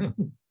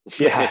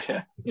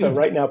 yeah. So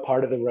right now,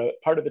 part of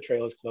the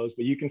trail is closed,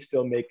 but you can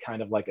still make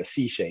kind of like a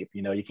C shape.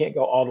 You can't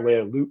go all the way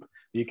a loop.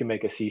 You can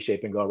make a C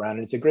shape and go around,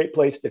 and it's a great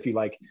place if you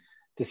like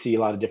to see a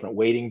lot of different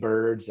wading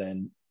birds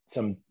and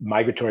some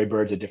migratory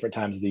birds at different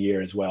times of the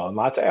year as well, and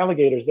lots of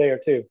alligators there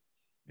too.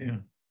 Yeah.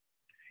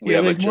 We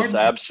have a just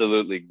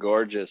absolutely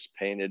gorgeous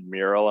painted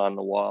mural on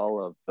the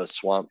wall of a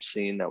swamp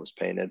scene that was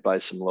painted by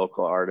some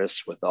local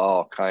artists with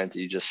all kinds.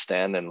 You just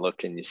stand and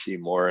look and you see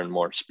more and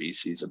more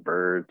species of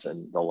birds.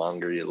 And the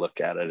longer you look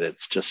at it,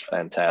 it's just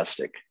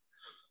fantastic.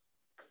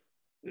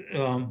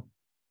 The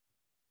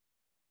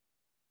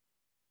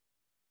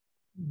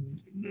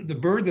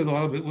bird that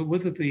Audubon,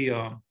 was it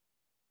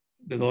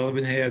that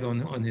Audubon had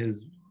on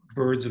his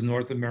Birds of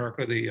North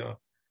America, the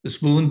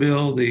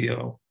spoonbill,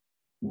 the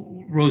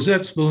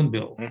Rosette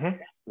spoonbill. Mm-hmm.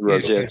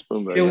 Rosette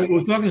spoonbill. Yeah, we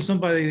were talking to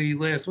somebody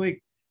last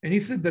week, and he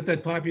said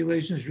that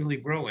population is really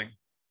growing.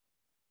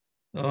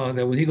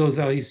 That when he goes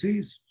out, he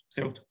sees.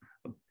 So,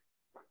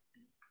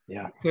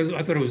 yeah,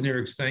 I thought it was near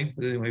extinct,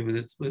 but anyway,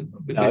 it's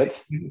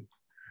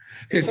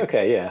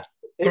okay. Yeah,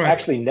 it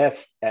actually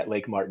nests at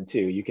Lake Martin too.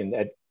 You can.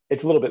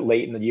 It's a little bit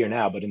late in the year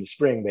now, but in the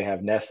spring they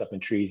have nests up in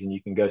trees, and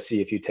you can go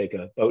see if you take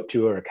a boat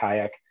tour or a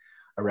kayak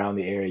around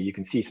the area. You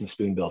can see some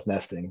spoonbills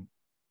nesting.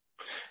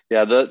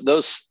 Yeah,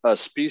 those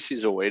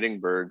species of wading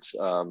birds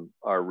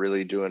are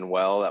really doing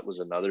well. That was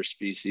another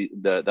species.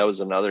 That was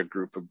another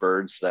group of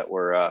birds that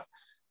were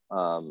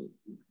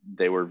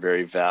they were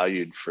very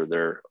valued for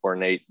their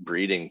ornate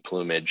breeding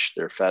plumage,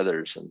 their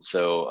feathers, and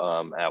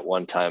so at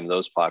one time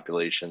those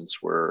populations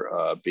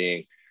were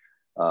being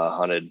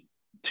hunted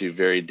to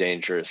very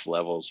dangerous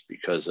levels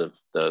because of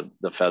the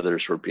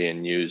feathers were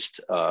being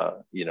used,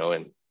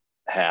 in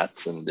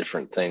hats and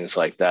different things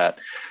like that.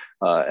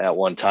 At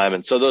one time,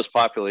 and so those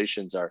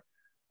populations are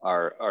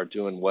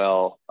doing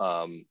well,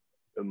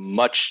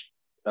 much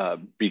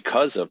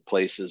because of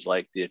places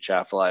like the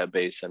Atchafalaya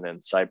Basin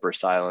and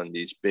Cypress Island.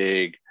 These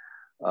big,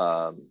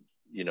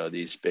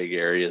 these big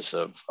areas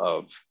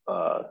of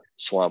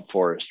swamp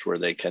forest where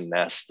they can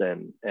nest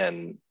and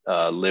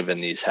live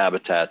in these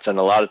habitats. And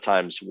a lot of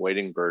times,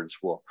 wading birds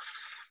will.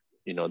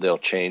 They'll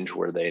change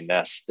where they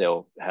nest.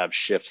 They'll have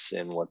shifts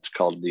in what's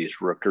called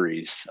these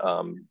rookeries.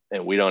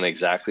 And we don't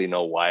exactly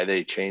know why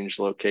they change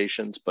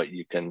locations, but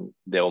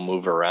they'll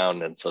move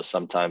around. And so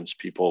sometimes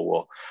people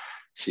will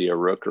see a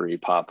rookery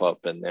pop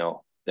up and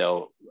they'll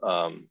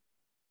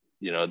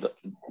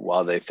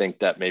while they think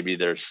that maybe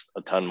there's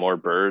a ton more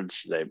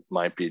birds, they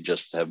might be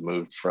just have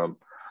moved from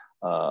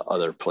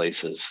other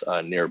places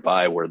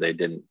nearby where they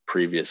didn't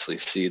previously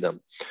see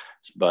them.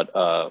 But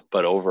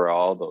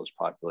overall, those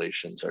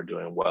populations are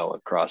doing well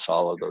across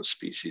all of those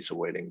species of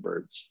wading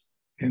birds.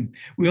 And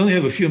we only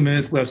have a few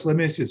minutes left. So let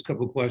me ask you a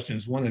couple of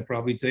questions. One that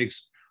probably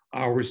takes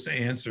hours to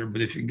answer,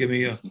 but if you give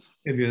me a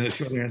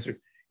short answer.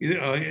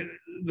 the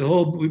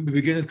whole, we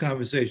begin this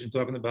conversation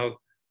talking about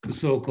the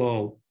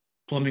so-called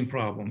plumbing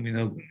problem,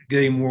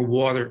 getting more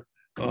water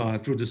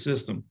through the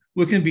system.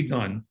 What can be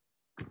done?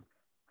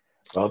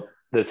 Well,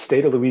 the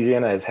state of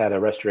Louisiana has had a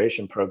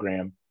restoration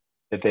program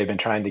that they've been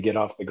trying to get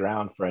off the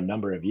ground for a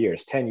number of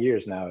years, 10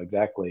 years now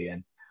exactly.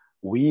 And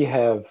we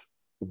have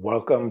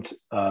welcomed,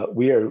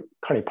 we are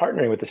currently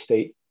partnering with the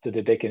state so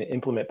that they can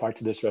implement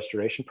parts of this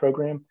restoration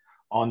program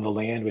on the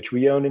land which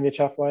we own in the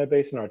Atchafalaya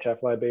Basin, our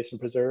Atchafalaya Basin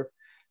Preserve.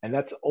 And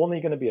that's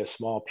only going to be a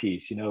small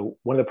piece.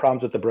 One of the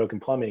problems with the broken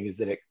plumbing is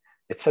that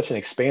it's such an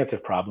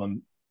expansive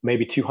problem.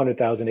 Maybe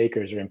 200,000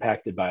 acres are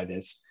impacted by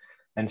this.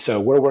 And so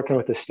we're working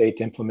with the state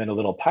to implement a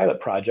little pilot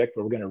project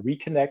where we're going to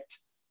reconnect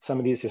some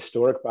of these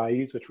historic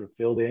bayous, which were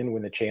filled in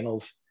when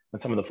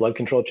some of the flood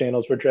control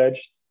channels were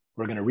dredged.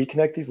 We're going to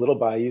reconnect these little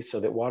bayous so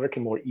that water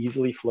can more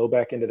easily flow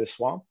back into the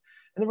swamp.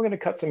 And then we're going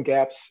to cut some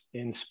gaps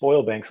in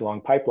spoil banks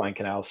along pipeline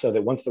canals so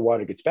that once the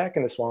water gets back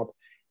in the swamp,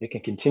 it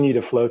can continue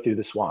to flow through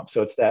the swamp.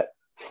 So it's that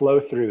flow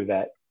through,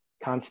 that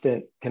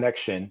constant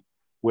connection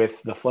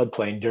with the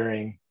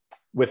floodplain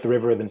with the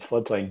River Evans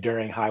floodplain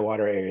during high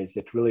water areas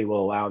that really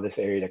will allow this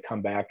area to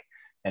come back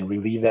and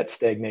relieve that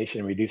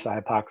stagnation, reduce the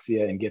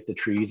hypoxia, and get the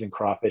trees and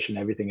crawfish and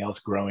everything else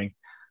growing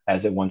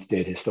as it once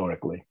did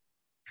historically.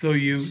 So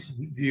is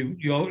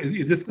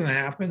this going to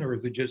happen, or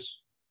is it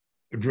just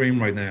a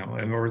dream right now,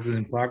 or is it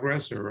in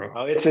progress? Or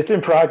it's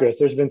in progress.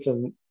 There's been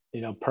some,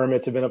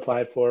 permits have been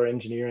applied for,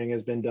 engineering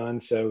has been done.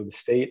 So the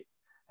state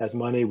has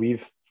money.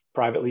 We've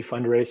privately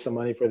fundraised some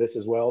money for this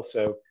as well.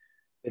 So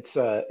it's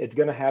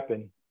going to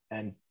happen,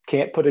 and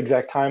can't put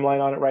exact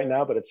timeline on it right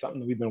now, but it's something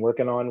that we've been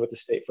working on with the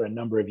state for a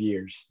number of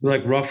years.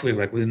 Like roughly,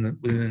 like within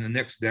the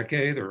next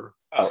decade, or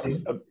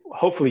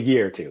hopefully a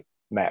year or two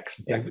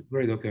max. Yeah.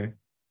 Great. Okay.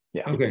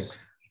 Yeah. Okay.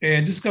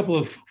 And just a couple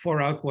of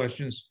far out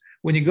questions.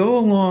 When you go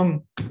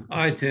along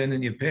I-10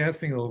 and you're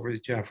passing over the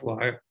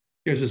Atchafalaya,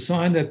 there's a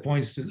sign that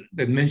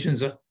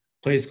mentions a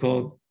place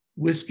called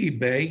Whiskey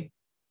Bay.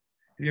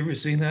 Have you ever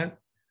seen that?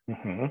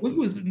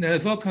 Mm-hmm. Now,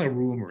 it's all kind of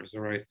rumors,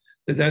 all right,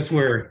 that's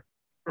where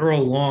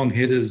Earl Long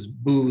hid his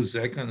booze,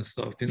 that kind of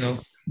stuff,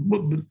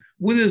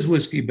 What is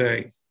Whiskey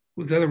Bay?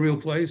 Was that a real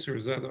place, or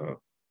is that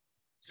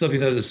something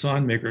that a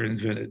sign maker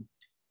invented?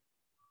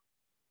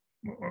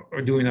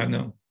 Or do we not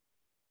know?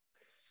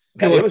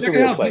 Okay, it was a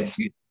real place.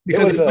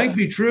 Because it might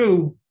be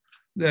true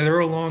that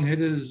Earl Long hid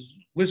his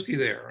whiskey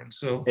there. And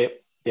so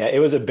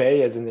it was a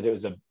bay, as in that it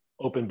was an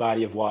open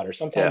body of water.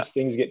 Sometimes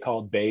things get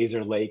called bays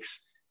or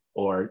lakes,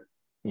 or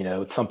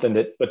it's something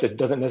but that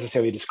doesn't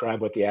necessarily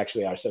describe what they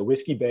actually are. So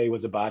Whiskey Bay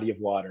was a body of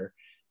water,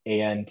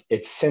 and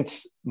it's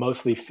since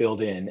mostly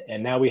filled in.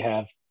 And now we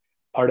have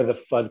part of the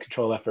flood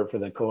control effort for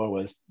the Corps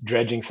was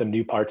dredging some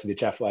new parts of the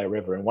Atchafalaya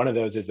River. And one of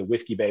those is the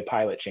Whiskey Bay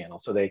pilot channel.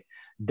 So they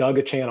dug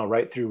a channel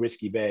right through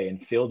Whiskey Bay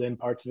and filled in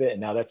parts of it.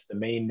 And now that's the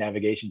main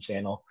navigation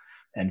channel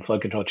and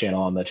flood control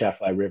channel on the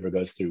Atchafalaya River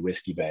goes through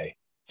Whiskey Bay.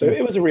 So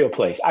it was a real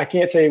place. I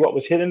can't say what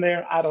was hidden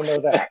there. I don't know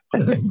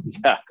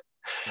that.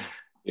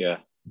 Yeah.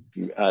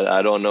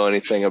 I don't know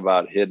anything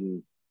about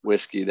hidden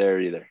whiskey there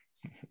either.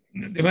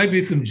 There might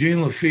be some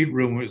Jean Lafitte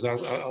rumors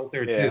out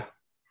there too.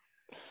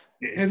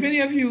 Have any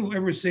of you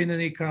ever seen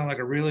any kind of like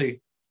a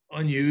really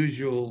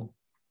unusual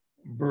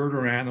bird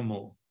or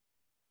animal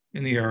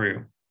in the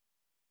area?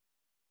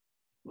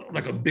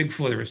 Like a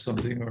Bigfoot or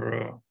something,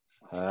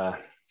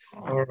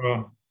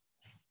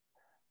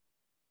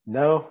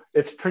 no,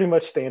 it's pretty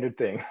much standard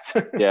thing.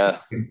 Yeah,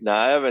 no,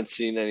 I haven't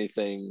seen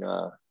anything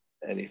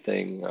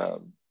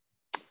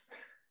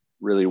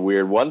really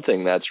weird. One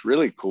thing that's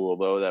really cool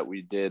though that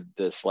we did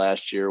this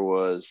last year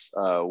was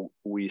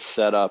we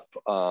set up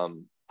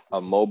a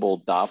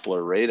mobile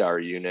Doppler radar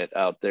unit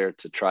out there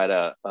to try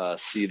to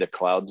see the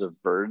clouds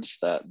of birds,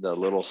 the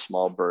little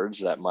small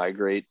birds that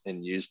migrate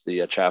and use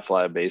the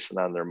Atchafalaya Basin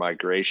on their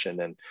migration.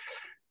 And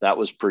that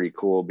was pretty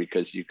cool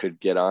because you could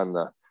get on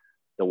the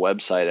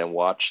website and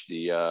watch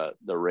the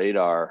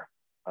radar,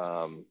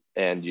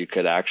 and you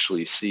could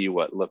actually see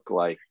what looked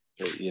like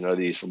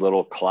these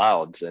little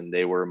clouds, and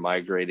they were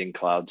migrating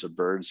clouds of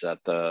birds that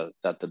the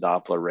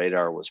Doppler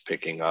radar was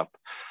picking up.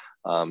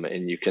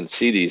 And you can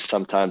see these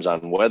sometimes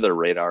on weather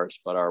radars,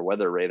 but our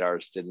weather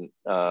radars didn't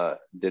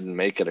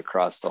make it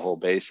across the whole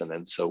basin.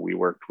 And so we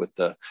worked with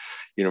the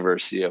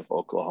University of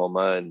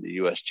Oklahoma and the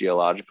U.S.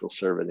 Geological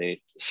Survey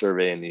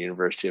and the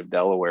University of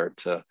Delaware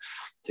to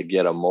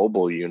get a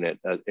mobile unit.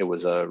 It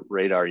was a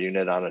radar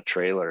unit on a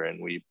trailer,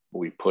 and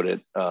we put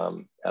it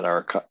at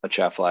our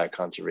Atchafalaya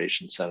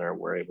Conservation Center.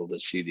 We're able to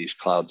see these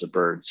clouds of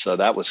birds. So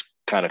that was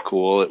kind of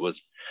cool. It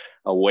was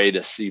a way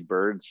to see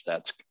birds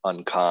that's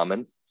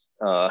uncommon.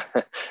 An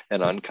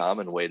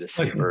uncommon way to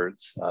see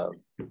birds.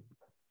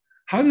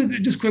 How did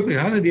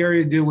the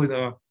area do with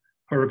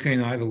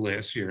Hurricane Ida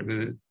last year?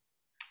 Did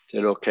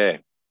okay?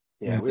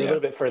 Yeah, we're a little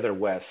bit further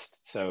west.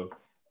 So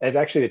it's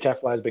actually, the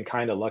Atchafalaya has been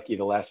kind of lucky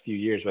the last few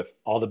years with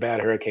all the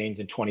bad hurricanes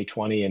in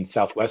 2020 in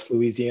Southwest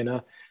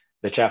Louisiana.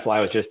 The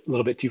Atchafalaya was just a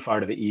little bit too far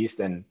to the east.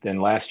 And then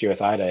last year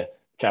with Ida,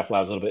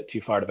 Atchafalaya was a little bit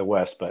too far to the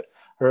west. But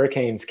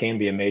hurricanes can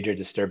be a major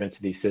disturbance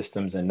to these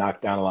systems and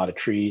knock down a lot of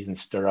trees and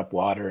stir up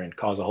water and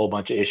cause a whole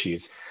bunch of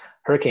issues.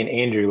 Hurricane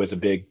Andrew there's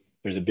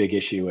a big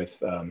issue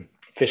with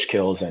fish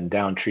kills and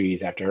downed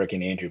trees after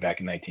Hurricane Andrew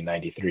back in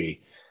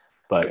 1993.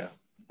 But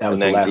that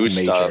was the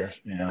last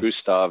major.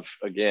 Gustav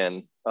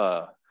again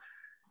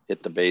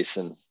hit the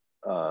basin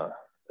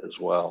as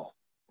well.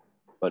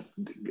 But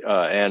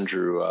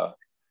Andrew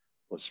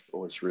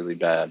was really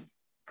bad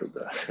for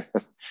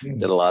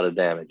did a lot of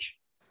damage.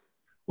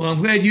 Well,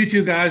 I'm glad you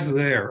two guys are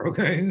there.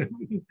 Okay,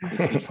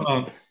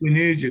 we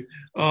need you.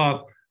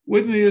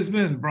 With me has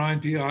been Brian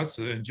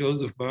Piazza and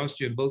Joseph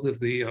Bastian, both of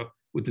the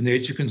with the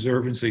Nature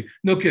Conservancy.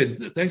 No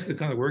kid, thanks for the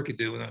kind of work you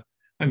do. And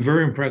I'm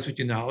very impressed with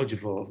your knowledge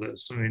of all of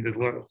this. I mean, there's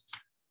a lot of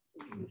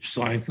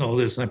science and all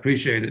this, and I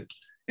appreciate it.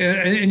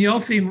 And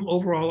y'all seem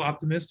overall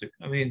optimistic.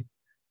 I mean,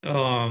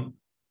 am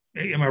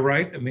I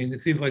right? I mean,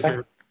 it seems like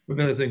there are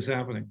better things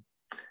happening.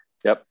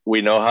 Yep, we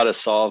know how to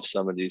solve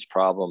some of these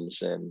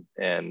problems and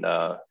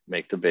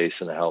make the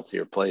basin a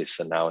healthier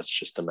place. And now it's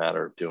just a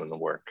matter of doing the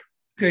work.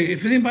 Okay,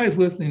 if anybody's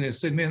listening and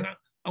say, man,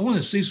 I want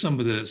to see some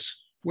of this,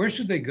 where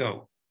should they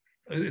go?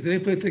 Is there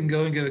any place they can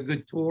go and get a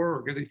good tour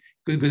or get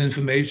good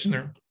information?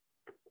 Or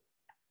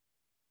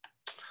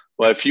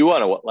well, if you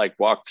want to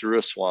walk through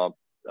a swamp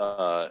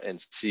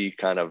and see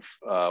kind of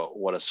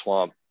what a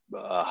swamp,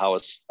 how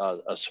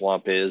a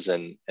swamp is,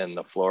 and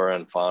the flora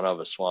and fauna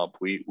of a swamp,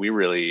 we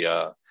really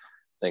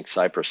think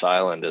Cypress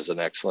Island is an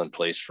excellent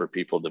place for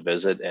people to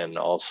visit, and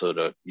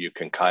also you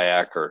can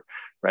kayak or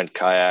rent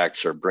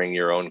kayaks or bring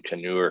your own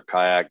canoe or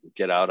kayak and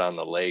get out on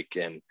the lake,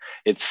 and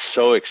it's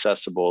so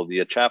accessible. The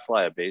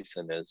Atchafalaya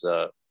Basin is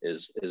a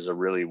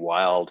really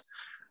wild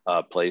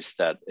place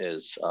that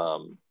is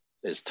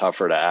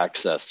tougher to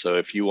access. So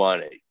if you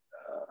want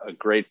a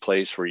great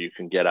place where you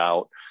can get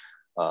out,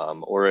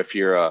 or if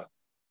you're a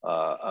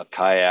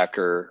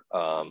kayaker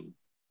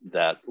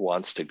that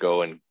wants to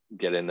go and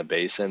get in the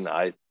basin,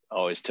 I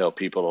always tell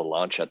people to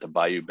launch at the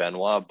Bayou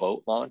Benoit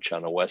boat launch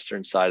on the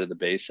western side of the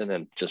basin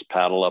and just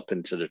paddle up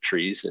into the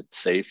trees. It's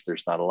safe.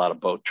 There's not a lot of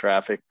boat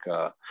traffic,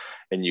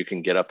 and you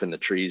can get up in the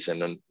trees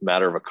in a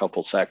matter of a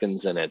couple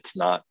seconds, and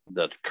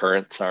the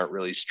currents aren't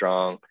really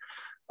strong,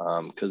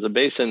 because the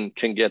basin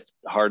can get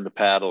hard to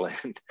paddle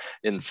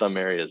in some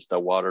areas. The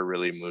water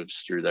really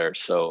moves through there.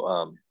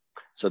 So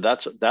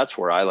that's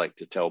where I like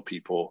to tell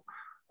people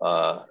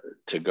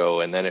to go.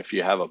 And then if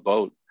you have a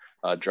boat,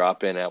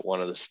 drop in at one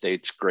of the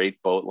state's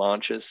great boat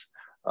launches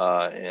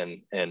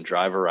and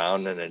drive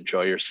around and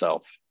enjoy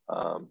yourself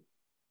out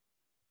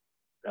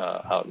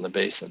in the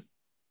basin.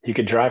 You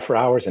could drive for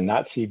hours and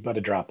not see but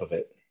a drop of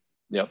it.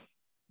 Yep.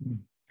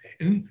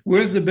 And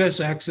where's the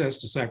best access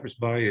to Cypress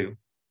Bayou?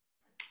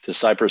 To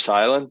Cypress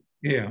Island?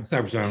 Yeah,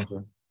 Cypress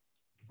Island.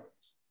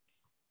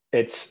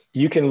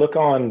 You can look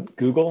on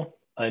Google,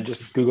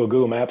 just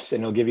Google Maps,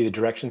 and it'll give you the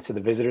directions to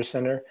the visitor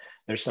center.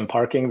 There's some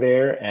parking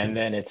there, and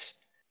then it's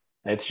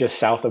just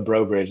south of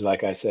Breaux Bridge,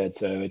 like I said.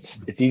 So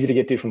it's easy to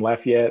get to from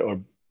Lafayette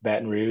or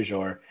Baton Rouge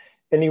or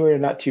anywhere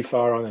not too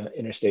far on an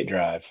interstate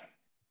drive.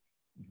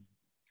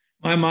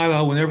 My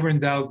motto, whenever in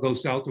doubt, go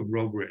south of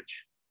Breaux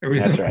Bridge.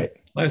 That's right.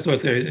 That's what I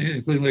say,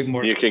 including Lake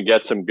Morton. You can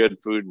get some good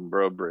food in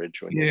Breaux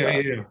Bridge.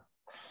 Yeah.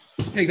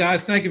 Hey,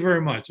 guys, thank you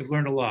very much. I've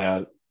learned a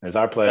lot. It's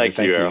our pleasure. Thank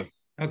you, Errol.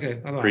 Okay,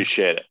 bye-bye.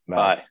 Appreciate it.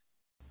 Bye.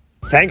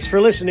 Thanks for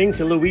listening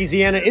to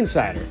Louisiana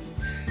Insider.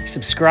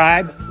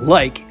 Subscribe,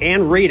 like,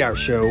 and rate our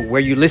show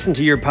where you listen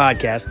to your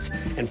podcasts,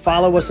 and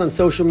follow us on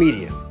social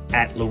media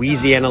at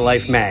Louisiana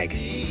Life Mag.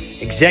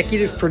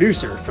 Executive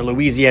producer for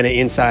Louisiana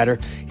Insider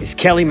is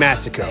Kelly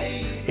Massico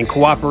in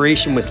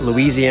cooperation with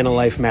Louisiana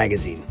Life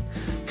Magazine.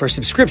 For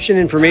subscription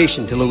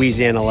information to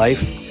Louisiana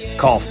Life,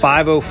 call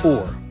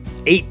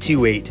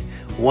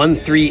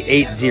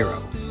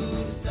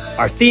 504-828-1380.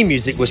 Our theme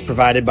music was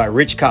provided by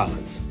Rich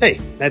Collins. Hey,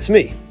 that's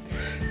me.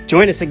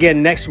 Join us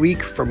again next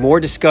week for more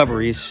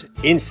discoveries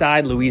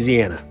inside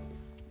Louisiana.